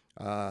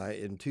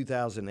in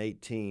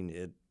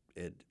 2018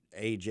 at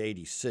age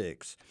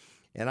 86.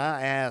 And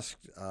I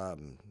asked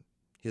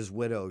his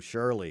widow,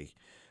 Shirley,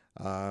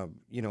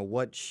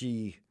 what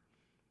she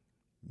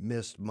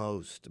missed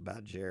most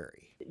about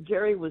Jerry.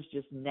 Jerry was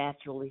just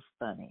naturally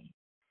funny.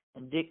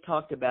 And Dick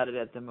talked about it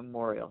at the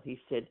memorial. He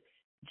said,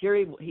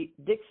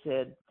 Dick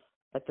said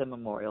at the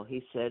memorial,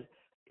 he said,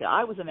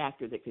 I was an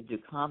actor that could do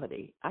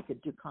comedy. I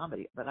could do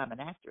comedy, but I'm an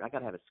actor. I got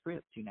to have a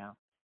script,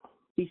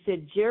 He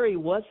said, Jerry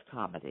was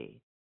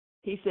comedy.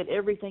 He said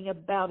everything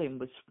about him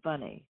was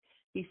funny.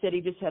 He said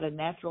he just had a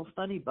natural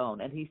funny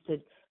bone. And he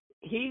said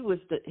he was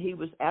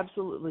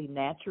absolutely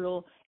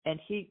natural. And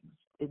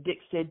Dick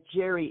said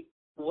Jerry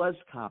was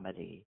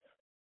comedy,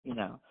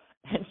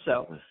 And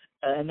so,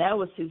 and that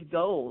was his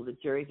goal,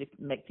 that Jerry to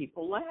make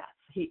people laugh.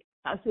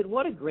 I said,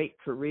 what a great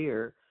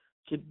career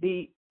to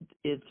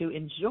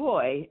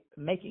enjoy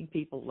making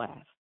people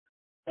laugh.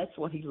 That's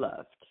what he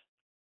loved.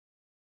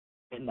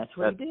 And that's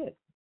what he did.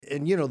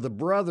 And, the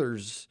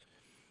brothers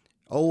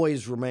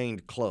always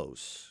remained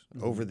close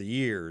over the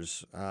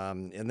years,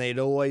 and they'd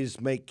always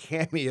make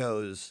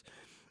cameos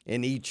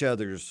in each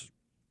other's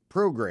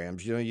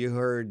programs. You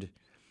heard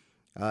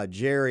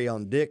Jerry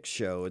on Dick's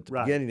show at the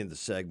beginning of the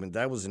segment.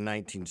 That was in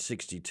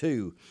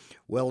 1962.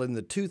 Well, in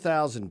the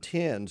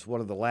 2010s,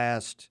 one of the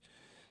last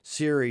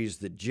series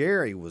that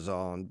Jerry was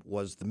on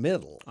was The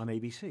Middle. On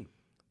ABC.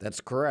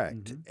 That's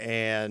correct.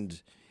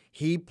 And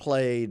he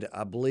played,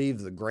 I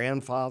believe, the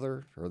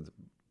grandfather.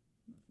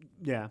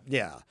 Yeah.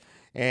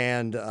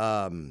 And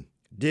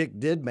Dick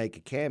did make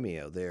a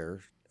cameo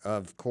there,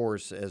 of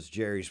course, as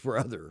Jerry's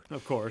brother.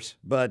 Of course.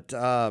 But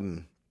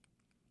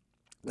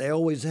they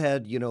always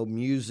had,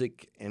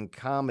 music and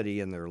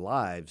comedy in their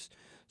lives.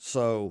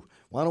 So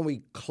why don't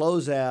we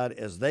close out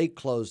as they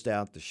closed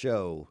out the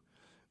show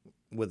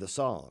with a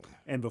song?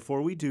 And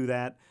before we do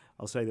that,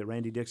 I'll say that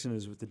Randy Dixon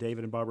is with the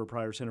David and Barbara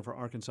Pryor Center for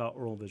Arkansas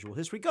Oral and Visual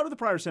History. Go to the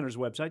Pryor Center's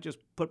website. Just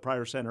put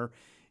Pryor Center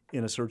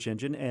in a search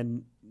engine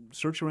and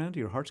search around to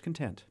your heart's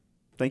content.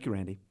 Thank you,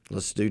 Randy.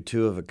 Let's do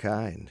Two of a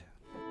Kind.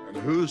 And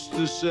who's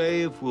to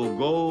say if we'll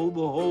go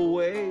the whole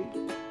way?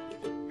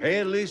 Hey,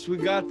 at least we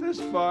got this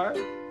far.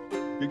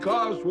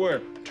 Because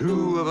we're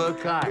two of a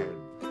kind.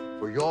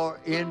 For your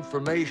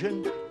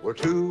information, we're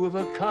two of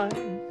a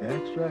kind.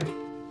 That's right.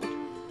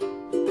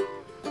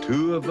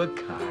 Two of a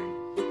kind.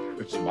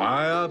 It's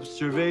my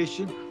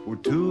observation, we're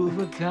two of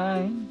a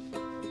kind.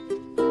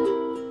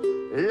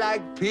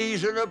 Like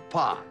peas in a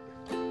pod.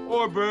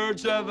 Or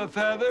birds of a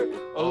feather.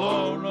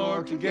 Alone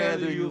or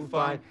together you'll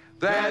find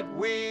that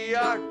we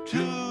are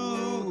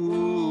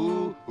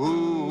two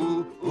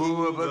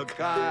of a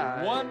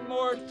kind. One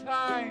more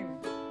time.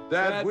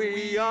 That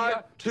we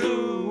are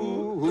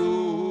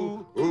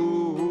two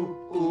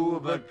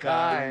of a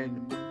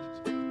kind.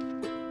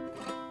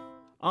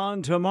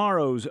 On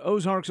tomorrow's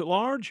Ozarks at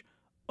Large,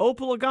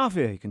 Opal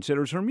Agafe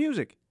considers her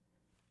music,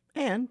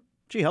 and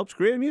she helps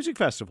create a music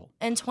festival.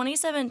 In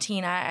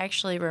 2017, I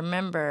actually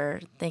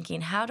remember thinking,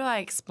 how do I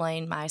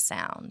explain my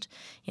sound?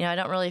 I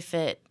don't really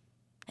fit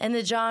in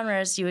the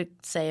genres. You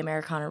would say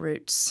Americana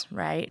roots,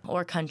 right?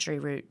 Or country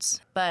roots.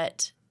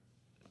 But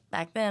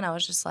back then, I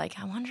was just like,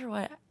 I wonder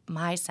what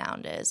my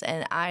sound is.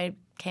 And I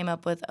came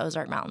up with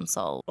Ozark Mountain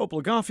Soul.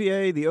 Opal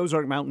Agafe, the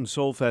Ozark Mountain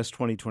Soul Fest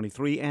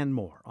 2023, and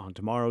more on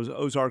tomorrow's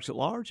Ozarks at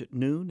Large at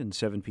noon and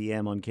 7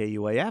 p.m. on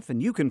KUAF.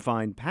 And you can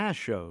find past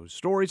shows,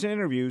 stories, and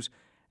interviews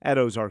at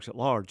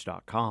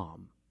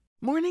ozarksatlarge.com.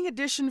 Morning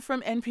Edition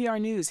from NPR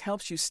News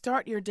helps you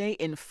start your day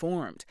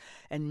informed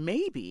and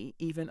maybe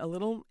even a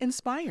little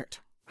inspired.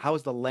 How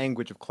is the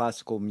language of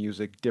classical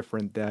music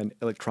different than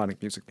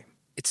electronic music?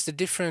 It's a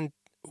different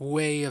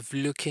way of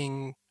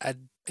looking at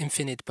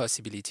infinite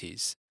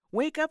possibilities.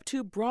 Wake up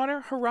to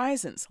broader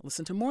horizons.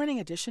 Listen to Morning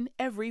Edition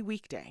every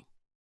weekday.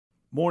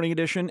 Morning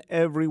Edition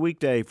every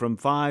weekday from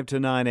 5 to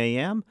 9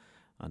 a.m.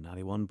 on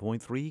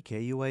 91.3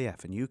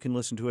 KUAF. And you can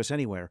listen to us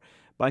anywhere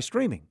by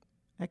streaming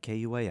at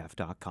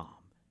KUAF.com.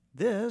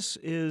 This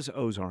is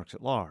Ozarks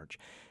at Large.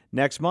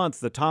 Next month,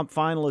 the top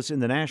finalists in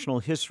the National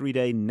History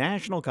Day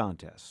National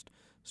Contest,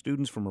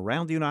 students from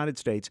around the United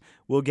States,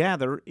 will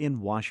gather in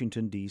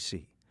Washington,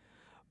 D.C.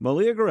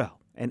 Malia Gurel,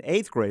 an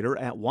 8th grader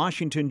at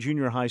Washington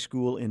Junior High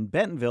School in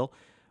Bentonville,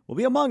 will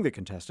be among the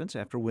contestants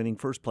after winning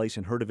first place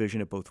in her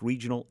division at both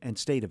regional and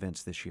state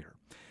events this year.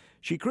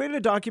 She created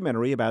a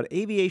documentary about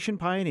aviation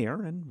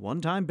pioneer and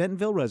one-time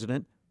Bentonville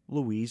resident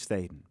Louise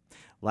Thaden.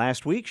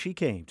 Last week, she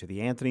came to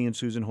the Anthony and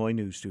Susan Hoy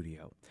News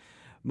Studio.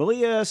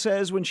 Malia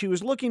says when she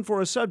was looking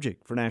for a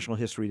subject for National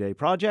History Day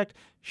project,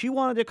 she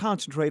wanted to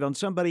concentrate on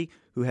somebody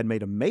who had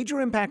made a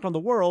major impact on the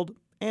world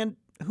and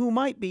who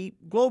might be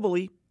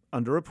globally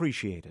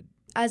underappreciated.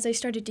 as I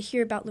started to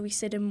hear about Louise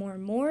Sidon more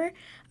and more,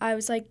 I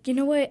was like, you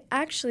know what,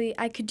 actually,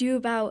 I could do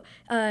about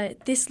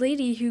this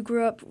lady who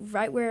grew up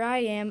right where I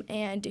am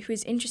and who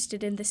is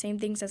interested in the same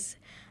things as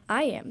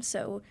I am.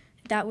 So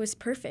that was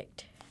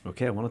perfect.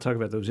 Okay, I want to talk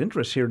about those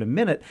interests here in a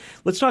minute.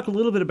 Let's talk a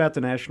little bit about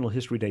the National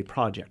History Day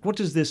project. What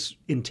does this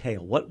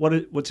entail?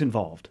 What's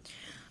involved?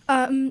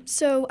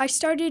 So I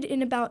started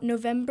in about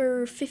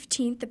November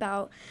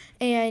 15th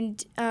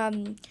and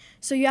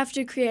so you have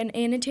to create an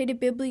annotated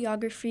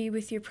bibliography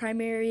with your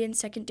primary and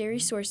secondary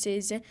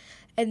sources,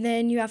 and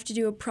then you have to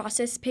do a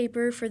process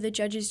paper for the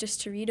judges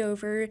just to read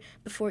over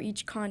before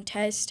each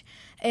contest,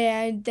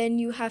 and then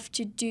you have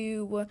to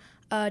do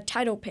a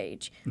title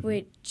page,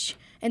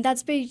 and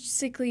that's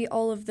basically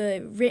all of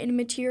the written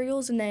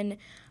materials, and then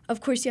of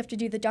course, you have to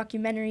do the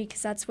documentary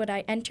because that's what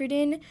I entered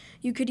in.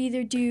 You could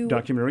either do...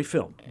 Documentary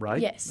film,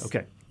 right? Yes.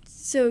 Okay.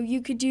 So you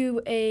could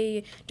do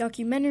a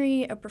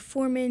documentary, a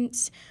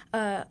performance,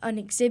 an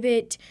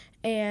exhibit,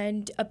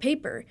 and a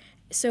paper.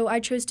 So I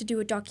chose to do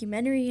a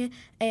documentary,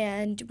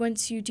 and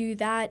once you do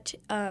that,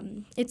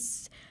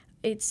 that's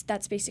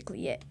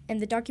basically it. And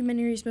the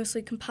documentary is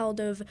mostly compiled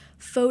of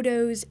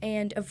photos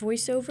and a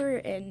voiceover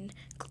and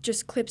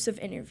just clips of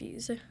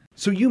interviews.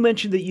 So you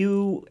mentioned that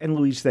you and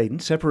Louise Sidon,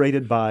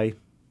 separated by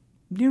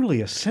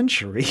nearly a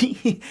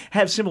century,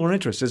 have similar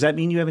interests. Does that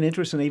mean you have an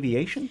interest in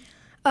aviation?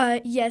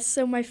 Yes,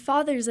 so my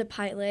father's a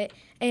pilot,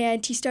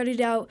 and he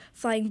started out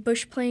flying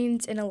bush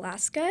planes in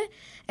Alaska,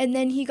 and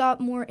then he got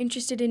more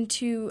interested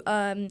into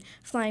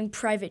flying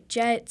private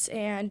jets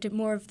and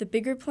more of the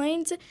bigger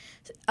planes.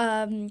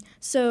 And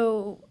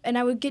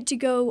I would get to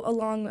go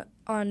along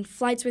on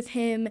flights with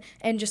him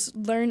and just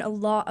learn a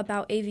lot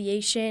about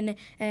aviation,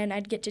 and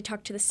I'd get to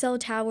talk to the cell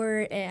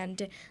tower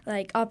and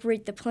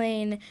operate the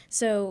plane.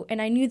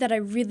 And I knew that I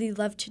really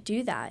loved to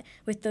do that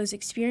with those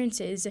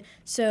experiences.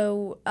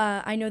 So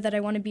I know that I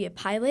want to be a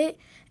pilot,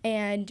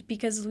 and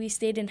because Louise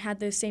Sidon had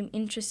those same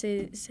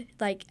interests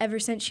ever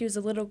since she was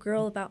a little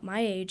girl about my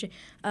age,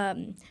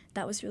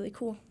 that was really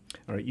cool.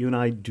 All right, you and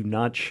I do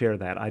not share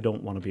that. I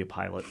don't want to be a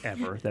pilot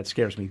ever. That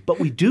scares me. But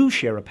we do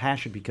share a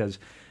passion because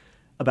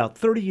about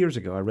 30 years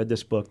ago, I read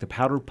this book, The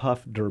Powder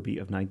Puff Derby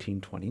of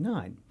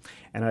 1929,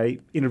 and I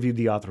interviewed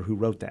the author who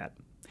wrote that.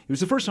 It was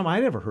the first time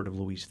I'd ever heard of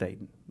Louise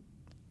Sidon.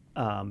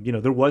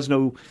 There was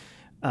no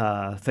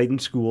Sidon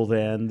School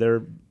then.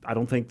 I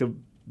don't think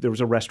there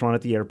was a restaurant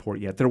at the airport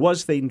yet. There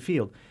was Sidon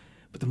Field.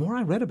 But the more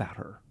I read about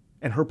her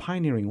and her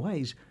pioneering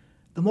ways,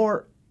 the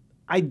more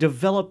I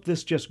developed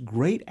this just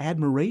great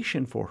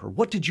admiration for her.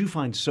 What did you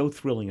find so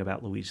thrilling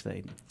about Louise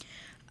Sidon?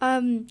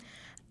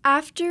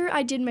 After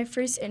I did my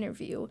first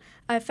interview,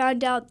 I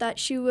found out that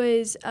she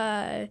was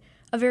a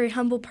very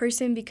humble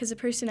person because the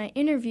person I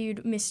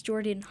interviewed, Miss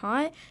Jordan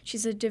Hott,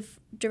 she's a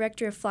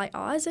director of Flight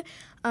Oz.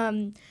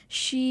 And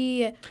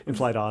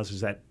Flight Oz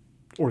is that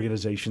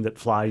organization that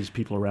flies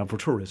people around for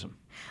tourism.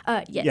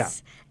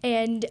 Yes. Yeah.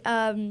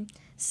 And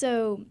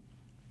so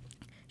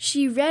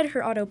she read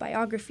her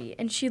autobiography,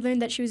 and she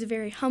learned that she was a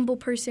very humble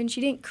person. She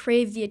didn't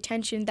crave the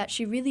attention that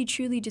she really,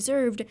 truly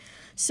deserved.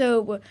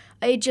 So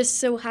it just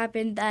so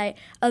happened that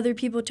other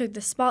people took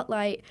the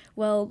spotlight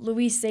while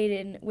Louise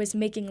Sidon was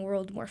making the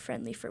world more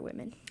friendly for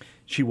women.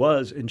 She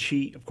was, and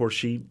she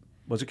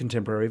was a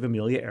contemporary of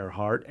Amelia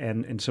Earhart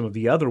and some of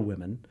the other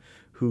women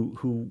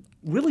who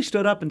really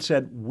stood up and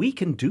said, we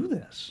can do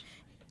this.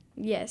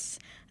 Yes.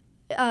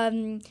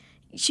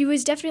 She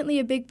was definitely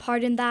a big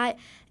part in that.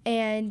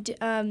 And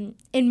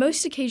in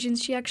most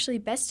occasions, she actually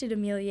bested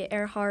Amelia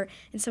Earhart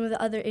and some of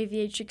the other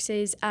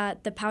aviatrixes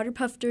at the Powder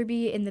Puff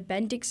Derby in the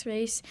Bendix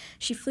race.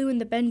 She flew in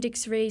the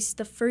Bendix race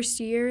the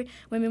first year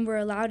women were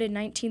allowed in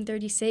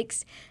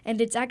 1936. And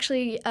it's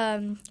actually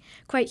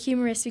quite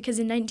humorous because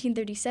in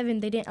 1937,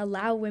 they didn't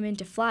allow women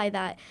to fly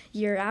that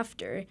year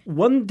after.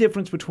 One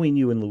difference between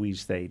you and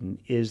Louise Sidon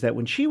is that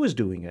when she was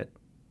doing it,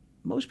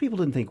 most people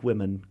didn't think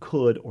women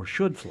could or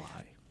should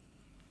fly.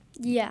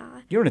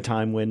 Yeah. You're in a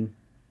time when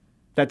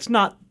that's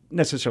not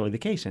necessarily the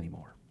case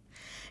anymore.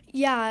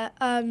 Yeah.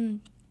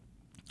 In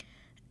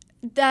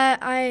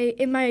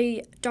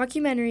my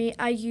documentary,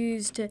 I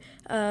used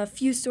a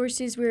few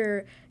sources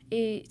where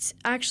it's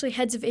actually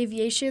heads of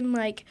aviation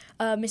like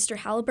Mr.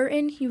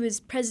 Halliburton. He was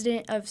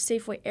president of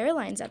Safeway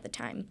Airlines at the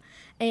time.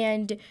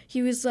 And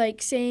he was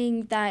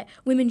saying that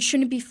women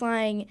shouldn't be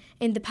flying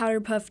in the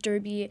Powder Puff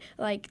Derby.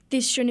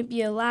 This shouldn't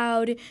be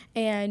allowed,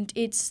 and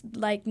it's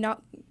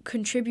not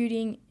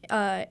contributing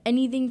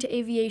anything to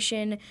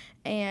aviation,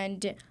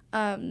 and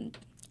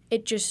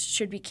it just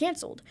should be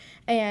canceled.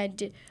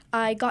 And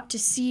I got to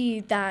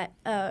see that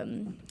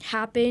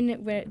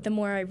happen the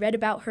more I read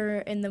about her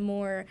and the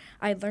more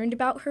I learned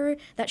about her,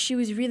 that she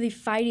was really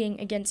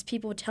fighting against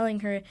people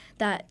telling her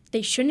that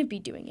they shouldn't be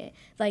doing it.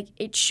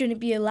 It shouldn't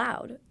be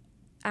allowed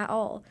at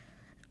all.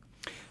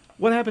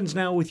 What happens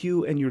now with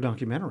you and your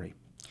documentary?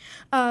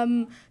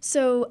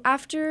 So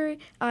after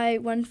I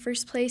won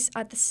first place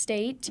at the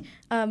state,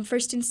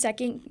 first and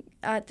second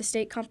at the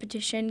state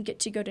competition, get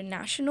to go to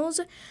nationals.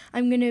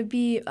 I'm going to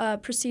be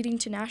proceeding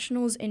to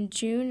nationals in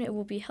June. It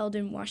will be held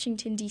in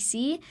Washington,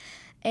 D.C.,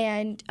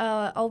 and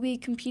I'll be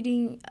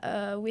competing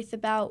with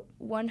about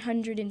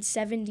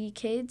 170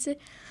 kids.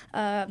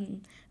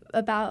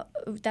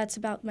 That's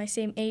about my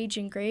same age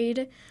and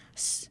grade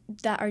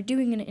that are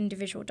doing an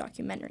individual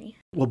documentary.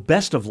 Well,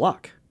 best of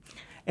luck.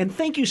 And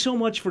thank you so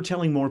much for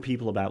telling more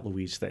people about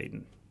Louise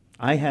Thaden.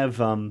 I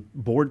have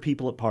bored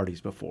people at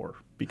parties before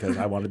because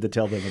I wanted to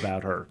tell them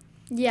about her.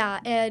 Yeah,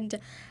 and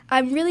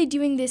I'm really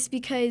doing this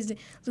because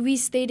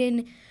Louise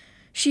Thaden,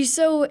 she's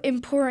so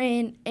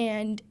important,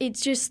 and it's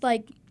just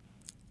like,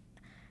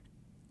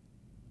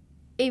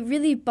 it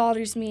really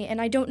bothers me, and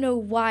I don't know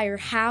why or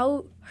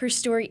how her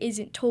story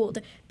isn't told,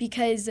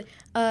 because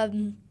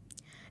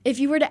if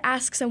you were to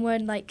ask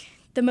someone like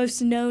the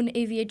most known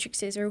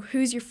aviatrixes or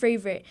who's your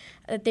favorite,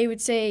 they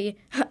would say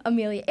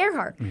Amelia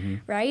Earhart,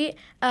 right?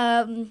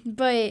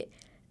 But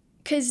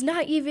because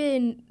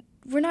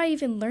we're not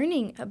even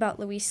learning about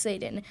Louise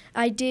Thaden.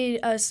 I did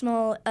a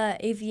small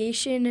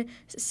aviation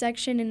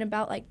section in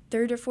about like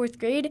 3rd or 4th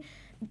grade.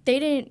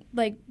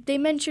 They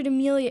mentioned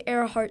Amelia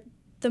Earhart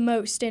the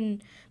most,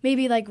 and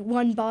maybe like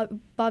one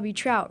Bobby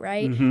Trout,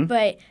 right?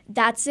 But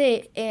that's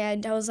it.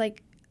 And I was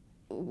like,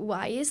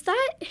 why is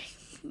that?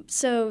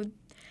 So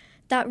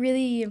it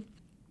really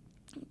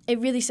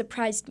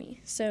surprised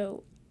me.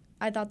 So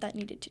I thought that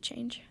needed to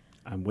change.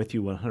 I'm with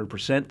you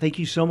 100%. Thank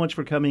you so much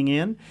for coming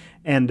in,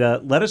 and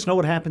let us know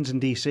what happens in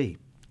D.C.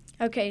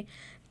 Okay,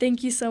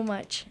 thank you so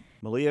much.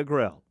 Malia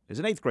Grell is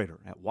an 8th grader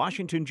at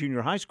Washington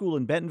Junior High School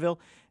in Bentonville,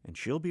 and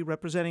she'll be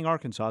representing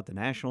Arkansas at the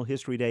National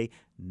History Day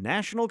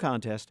National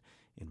Contest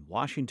in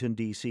Washington,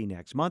 D.C.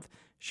 next month.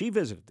 She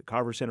visited the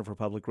Carver Center for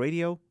Public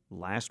Radio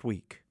last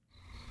week.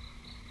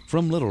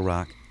 From Little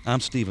Rock,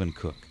 I'm Stephen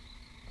Cook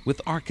with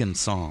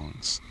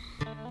Arkansongs.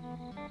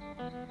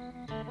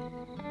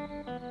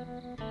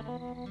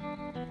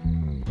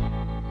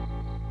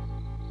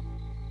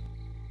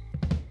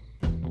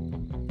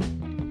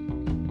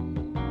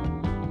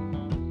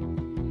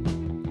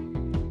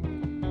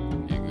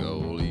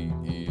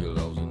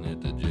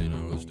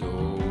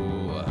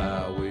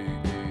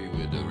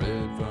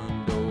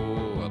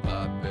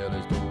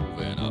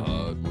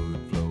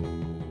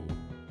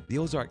 The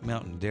Ozark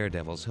Mountain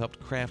Daredevils helped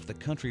craft the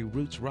country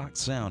roots rock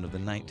sound of the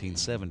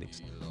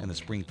 1970s, and the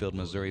Springfield,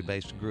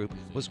 Missouri-based group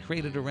was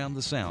created around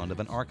the sound of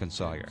an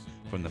Arkansauer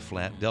from the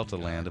flat delta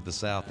land of the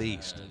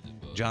southeast.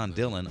 John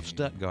Dillon of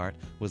Stuttgart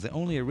was the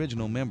only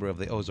original member of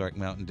the Ozark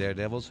Mountain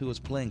Daredevils who was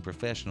playing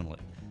professionally,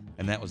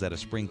 and that was at a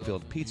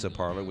Springfield pizza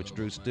parlor which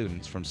drew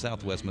students from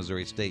Southwest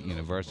Missouri State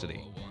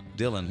University.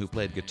 Dillon, who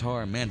played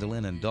guitar,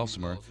 mandolin, and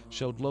dulcimer,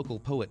 showed local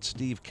poet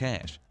Steve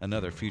Cash,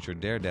 another future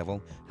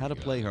daredevil, how to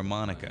play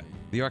harmonica.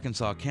 The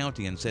Arkansas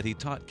Countian said he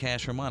taught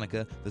Cash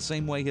harmonica the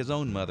same way his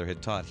own mother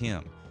had taught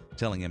him,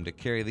 telling him to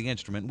carry the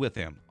instrument with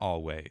him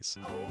always.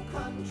 Oh,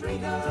 country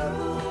girl,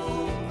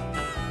 oh,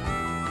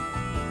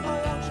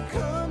 won't you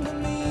come to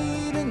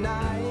me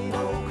tonight?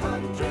 Oh,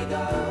 country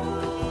girl.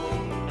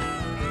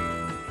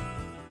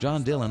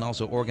 John Dillon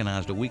also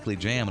organized a weekly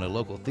jam at a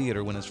local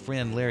theater when his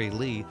friend Larry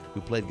Lee,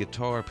 who played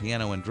guitar,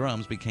 piano, and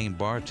drums, became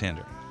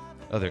bartender.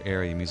 Other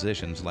area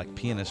musicians like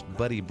pianist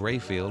Buddy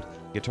Brayfield,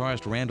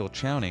 guitarist Randall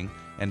Chowning,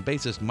 and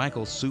bassist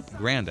Michael Soup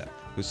Granda,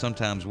 who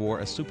sometimes wore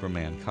a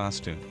Superman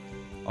costume.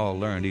 All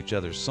learned each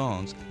other's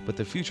songs, but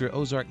the future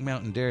Ozark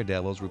Mountain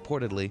Daredevils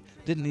reportedly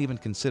didn't even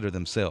consider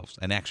themselves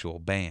an actual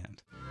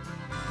band.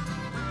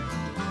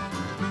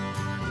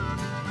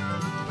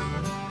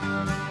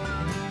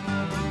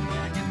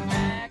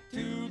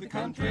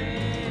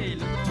 Country,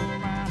 look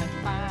around and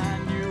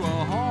find you a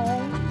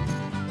home.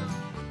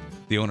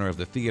 The owner of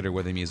the theater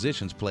where the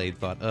musicians played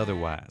thought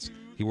otherwise.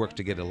 He worked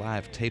to get a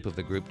live tape of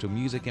the group to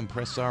music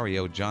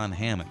impresario John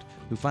Hammond,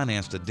 who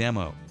financed a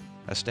demo.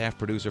 A staff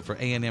producer for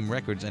A&M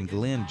Records and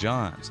Glenn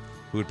Johns,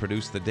 who had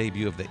produced the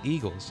debut of the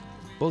Eagles,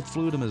 both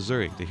flew to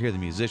Missouri to hear the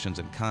musicians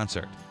in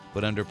concert,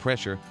 but under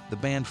pressure, the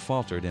band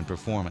faltered in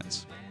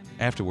performance.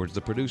 Afterwards,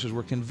 the producers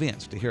were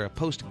convinced to hear a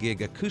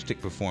post-gig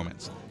acoustic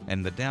performance,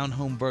 and the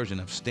down-home version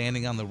of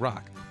Standing on the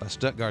Rock by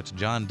Stuttgart's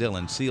John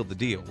Dillon sealed the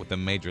deal with a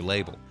major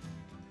label.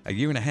 A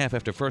year and a half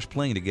after first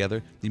playing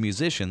together, the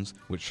musicians,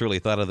 which surely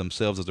thought of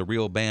themselves as a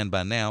real band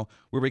by now,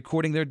 were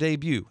recording their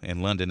debut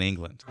in London,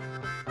 England.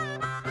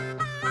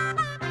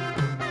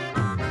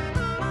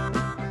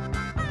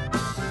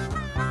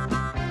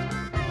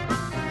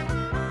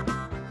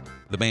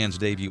 The band's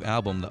debut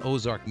album, the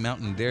Ozark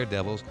Mountain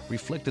Daredevils,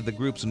 reflected the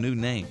group's new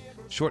name,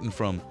 shortened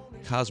from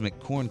Cosmic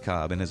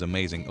Corncob and his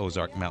amazing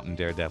Ozark Mountain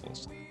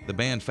Daredevils. The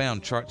band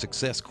found chart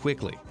success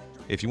quickly.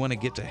 If You Want to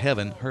Get to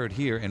Heaven, heard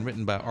here and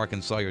written by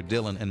Arkansauer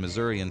Dillon and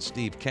Missourian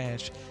Steve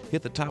Cash,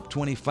 hit the top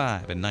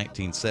 25 in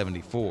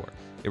 1974.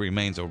 It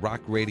remains a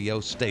rock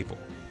radio staple.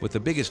 With the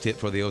biggest hit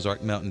for the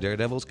Ozark Mountain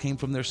Daredevils came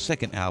from their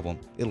second album,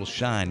 It'll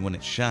Shine When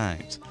It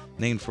Shines,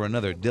 named for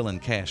another Dillon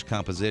Cash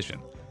composition.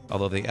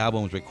 Although the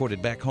album was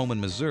recorded back home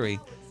in Missouri,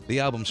 the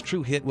album's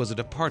true hit was a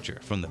departure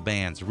from the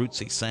band's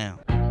rootsy sound.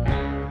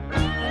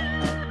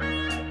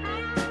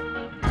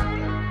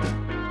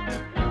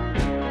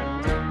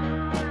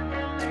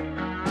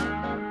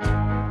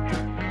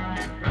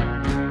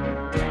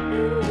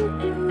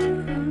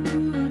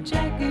 Ooh,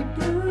 Jack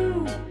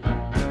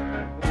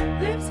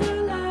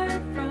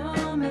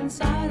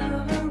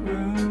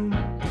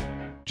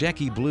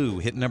Jackie Blue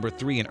hit number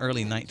 3 in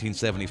early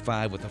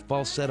 1975 with a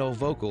falsetto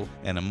vocal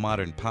and a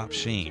modern pop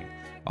sheen.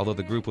 Although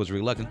the group was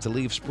reluctant to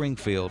leave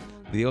Springfield,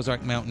 the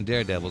Ozark Mountain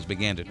Daredevils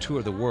began to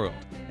tour the world,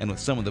 and with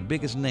some of the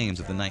biggest names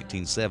of the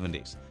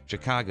 1970s,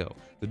 Chicago,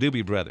 the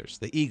Doobie Brothers,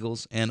 the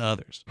Eagles, and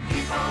others.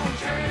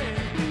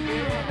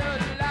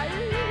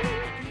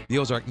 The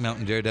Ozark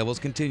Mountain Daredevils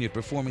continued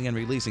performing and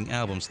releasing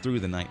albums through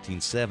the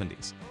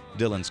 1970s.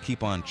 Dylan's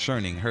Keep On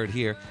Churning, heard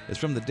here, is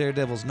from the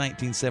Daredevils'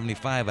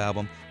 1975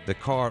 album, The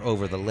Car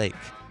Over the Lake.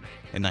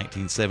 In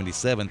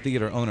 1977,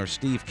 theater owner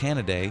Steve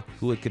Canaday,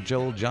 who had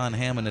cajoled John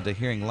Hammond into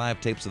hearing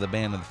live tapes of the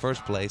band in the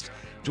first place,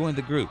 joined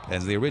the group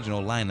as the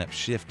original lineup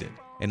shifted.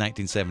 In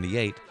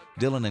 1978,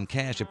 Dylan and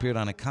Cash appeared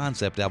on a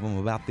concept album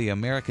about the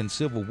American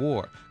Civil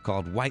War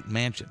called White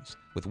Mansions,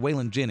 with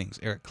Waylon Jennings,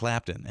 Eric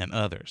Clapton, and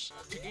others.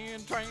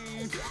 Chicken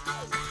train,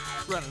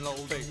 running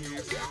all day.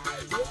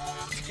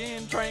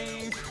 Chicken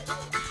train,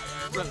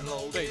 running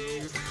all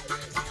day.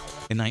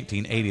 In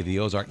 1980, the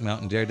Ozark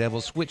Mountain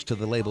Daredevils switched to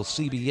the label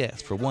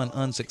CBS for one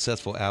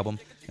unsuccessful album,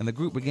 and the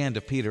group began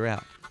to peter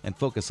out and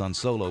focus on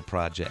solo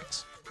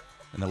projects.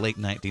 In the late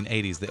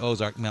 1980s, the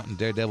Ozark Mountain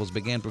Daredevils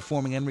began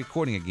performing and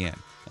recording again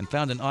and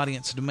found an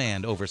audience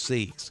demand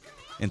overseas.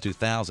 In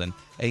 2000,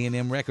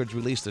 A&M Records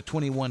released a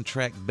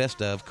 21-track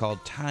best-of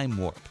called Time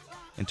Warp.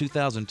 In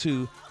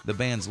 2002, the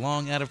band's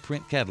long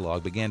out-of-print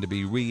catalog began to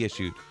be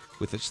reissued,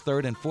 with its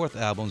third and fourth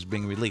albums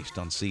being released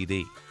on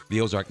CD.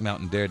 The Ozark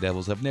Mountain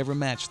Daredevils have never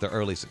matched their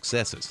early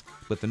successes,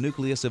 but the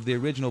nucleus of the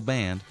original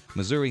band,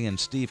 Missourian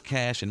Steve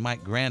Cash and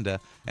Mike Granda,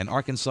 and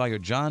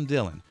Arkansauer John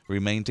Dillon,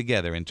 remain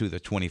together into the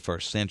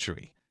 21st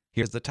century.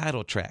 Here's the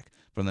title track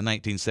from the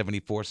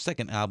 1974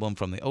 second album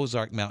from the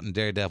Ozark Mountain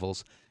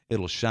Daredevils,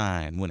 It'll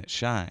Shine When It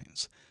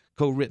Shines,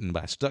 co-written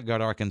by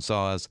Stuttgart,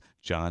 Arkansas's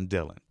John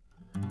Dillon.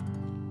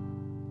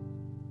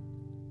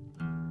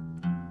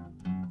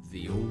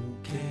 The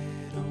old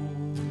cat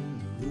on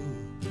the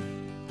roof,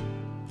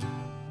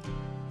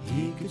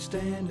 he could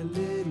stand a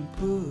little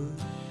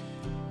push,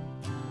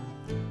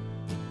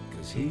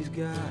 'cause he's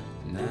got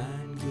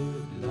 9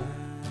 good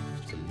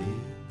lives to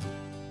live.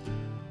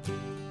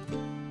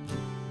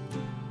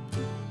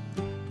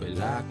 But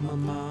like my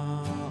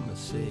mama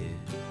said,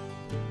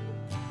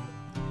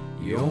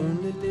 you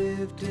only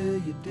live till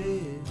you're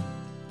dead,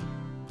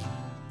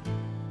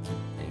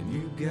 and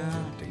you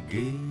got to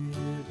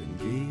give and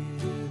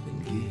give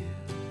and give.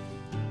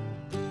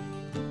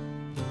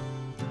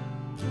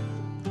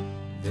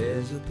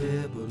 There's a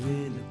pebble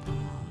in the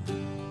pond,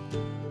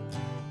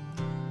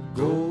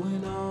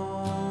 going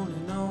on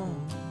and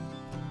on,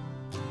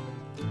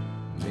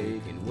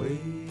 making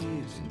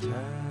waves and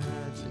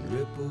tides and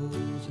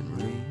ripples and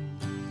rings.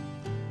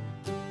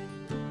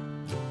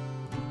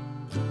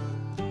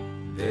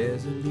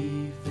 There's a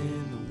leaf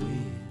in the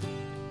wind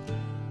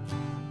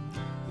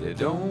that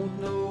don't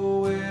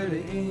know where to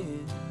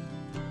end,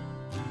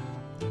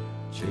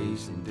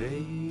 chasing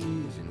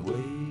days and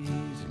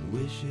ways and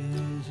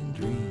wishes and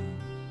dreams.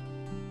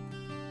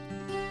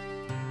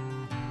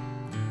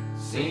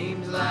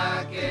 Seems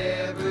like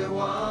everyone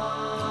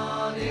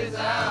is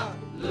out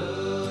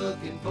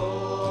looking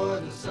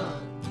for the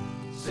sun,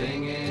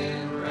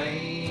 singing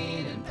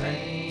rain and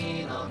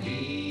pain on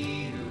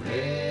he who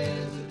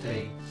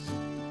hesitates.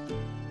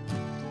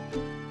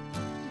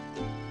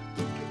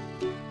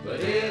 But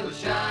it'll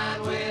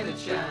shine when it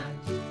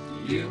shines.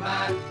 You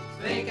might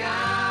think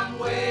I'm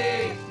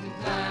wasting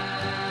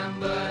time,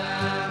 but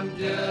I'm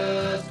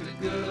just a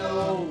good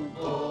old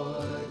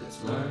boy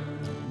that's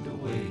learned to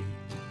wait.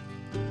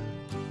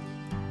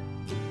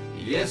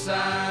 Yes,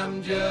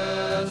 I'm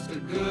just a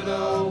good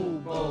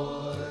old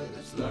boy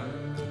that's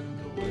learned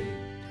to wait.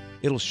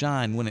 It'll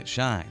Shine When It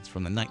Shines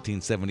from the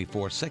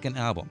 1974 second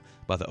album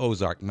by the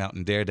Ozark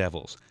Mountain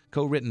Daredevils,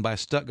 co-written by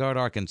Stuttgart,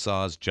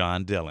 Arkansas's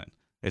John Dillon.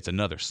 It's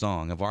another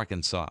song of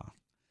Arkansas.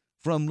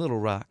 From Little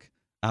Rock,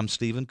 I'm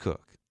Stephen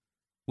Cook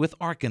with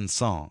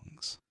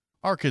Arkansongs.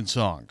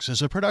 Arkansongs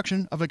is a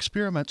production of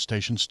Experiment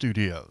Station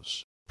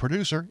Studios.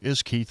 Producer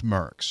is Keith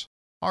Merckx.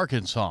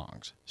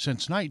 Arkansongs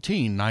since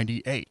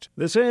 1998.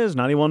 This is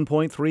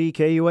 91.3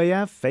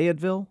 KUAF,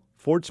 Fayetteville,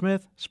 Fort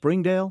Smith,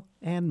 Springdale,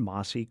 and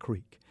Mossy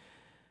Creek.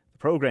 The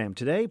program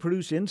today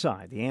produced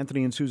inside the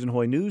Anthony and Susan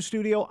Hoy News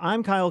Studio.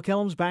 I'm Kyle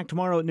Kellums, back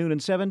tomorrow at noon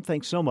and 7.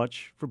 Thanks so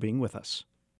much for being with us.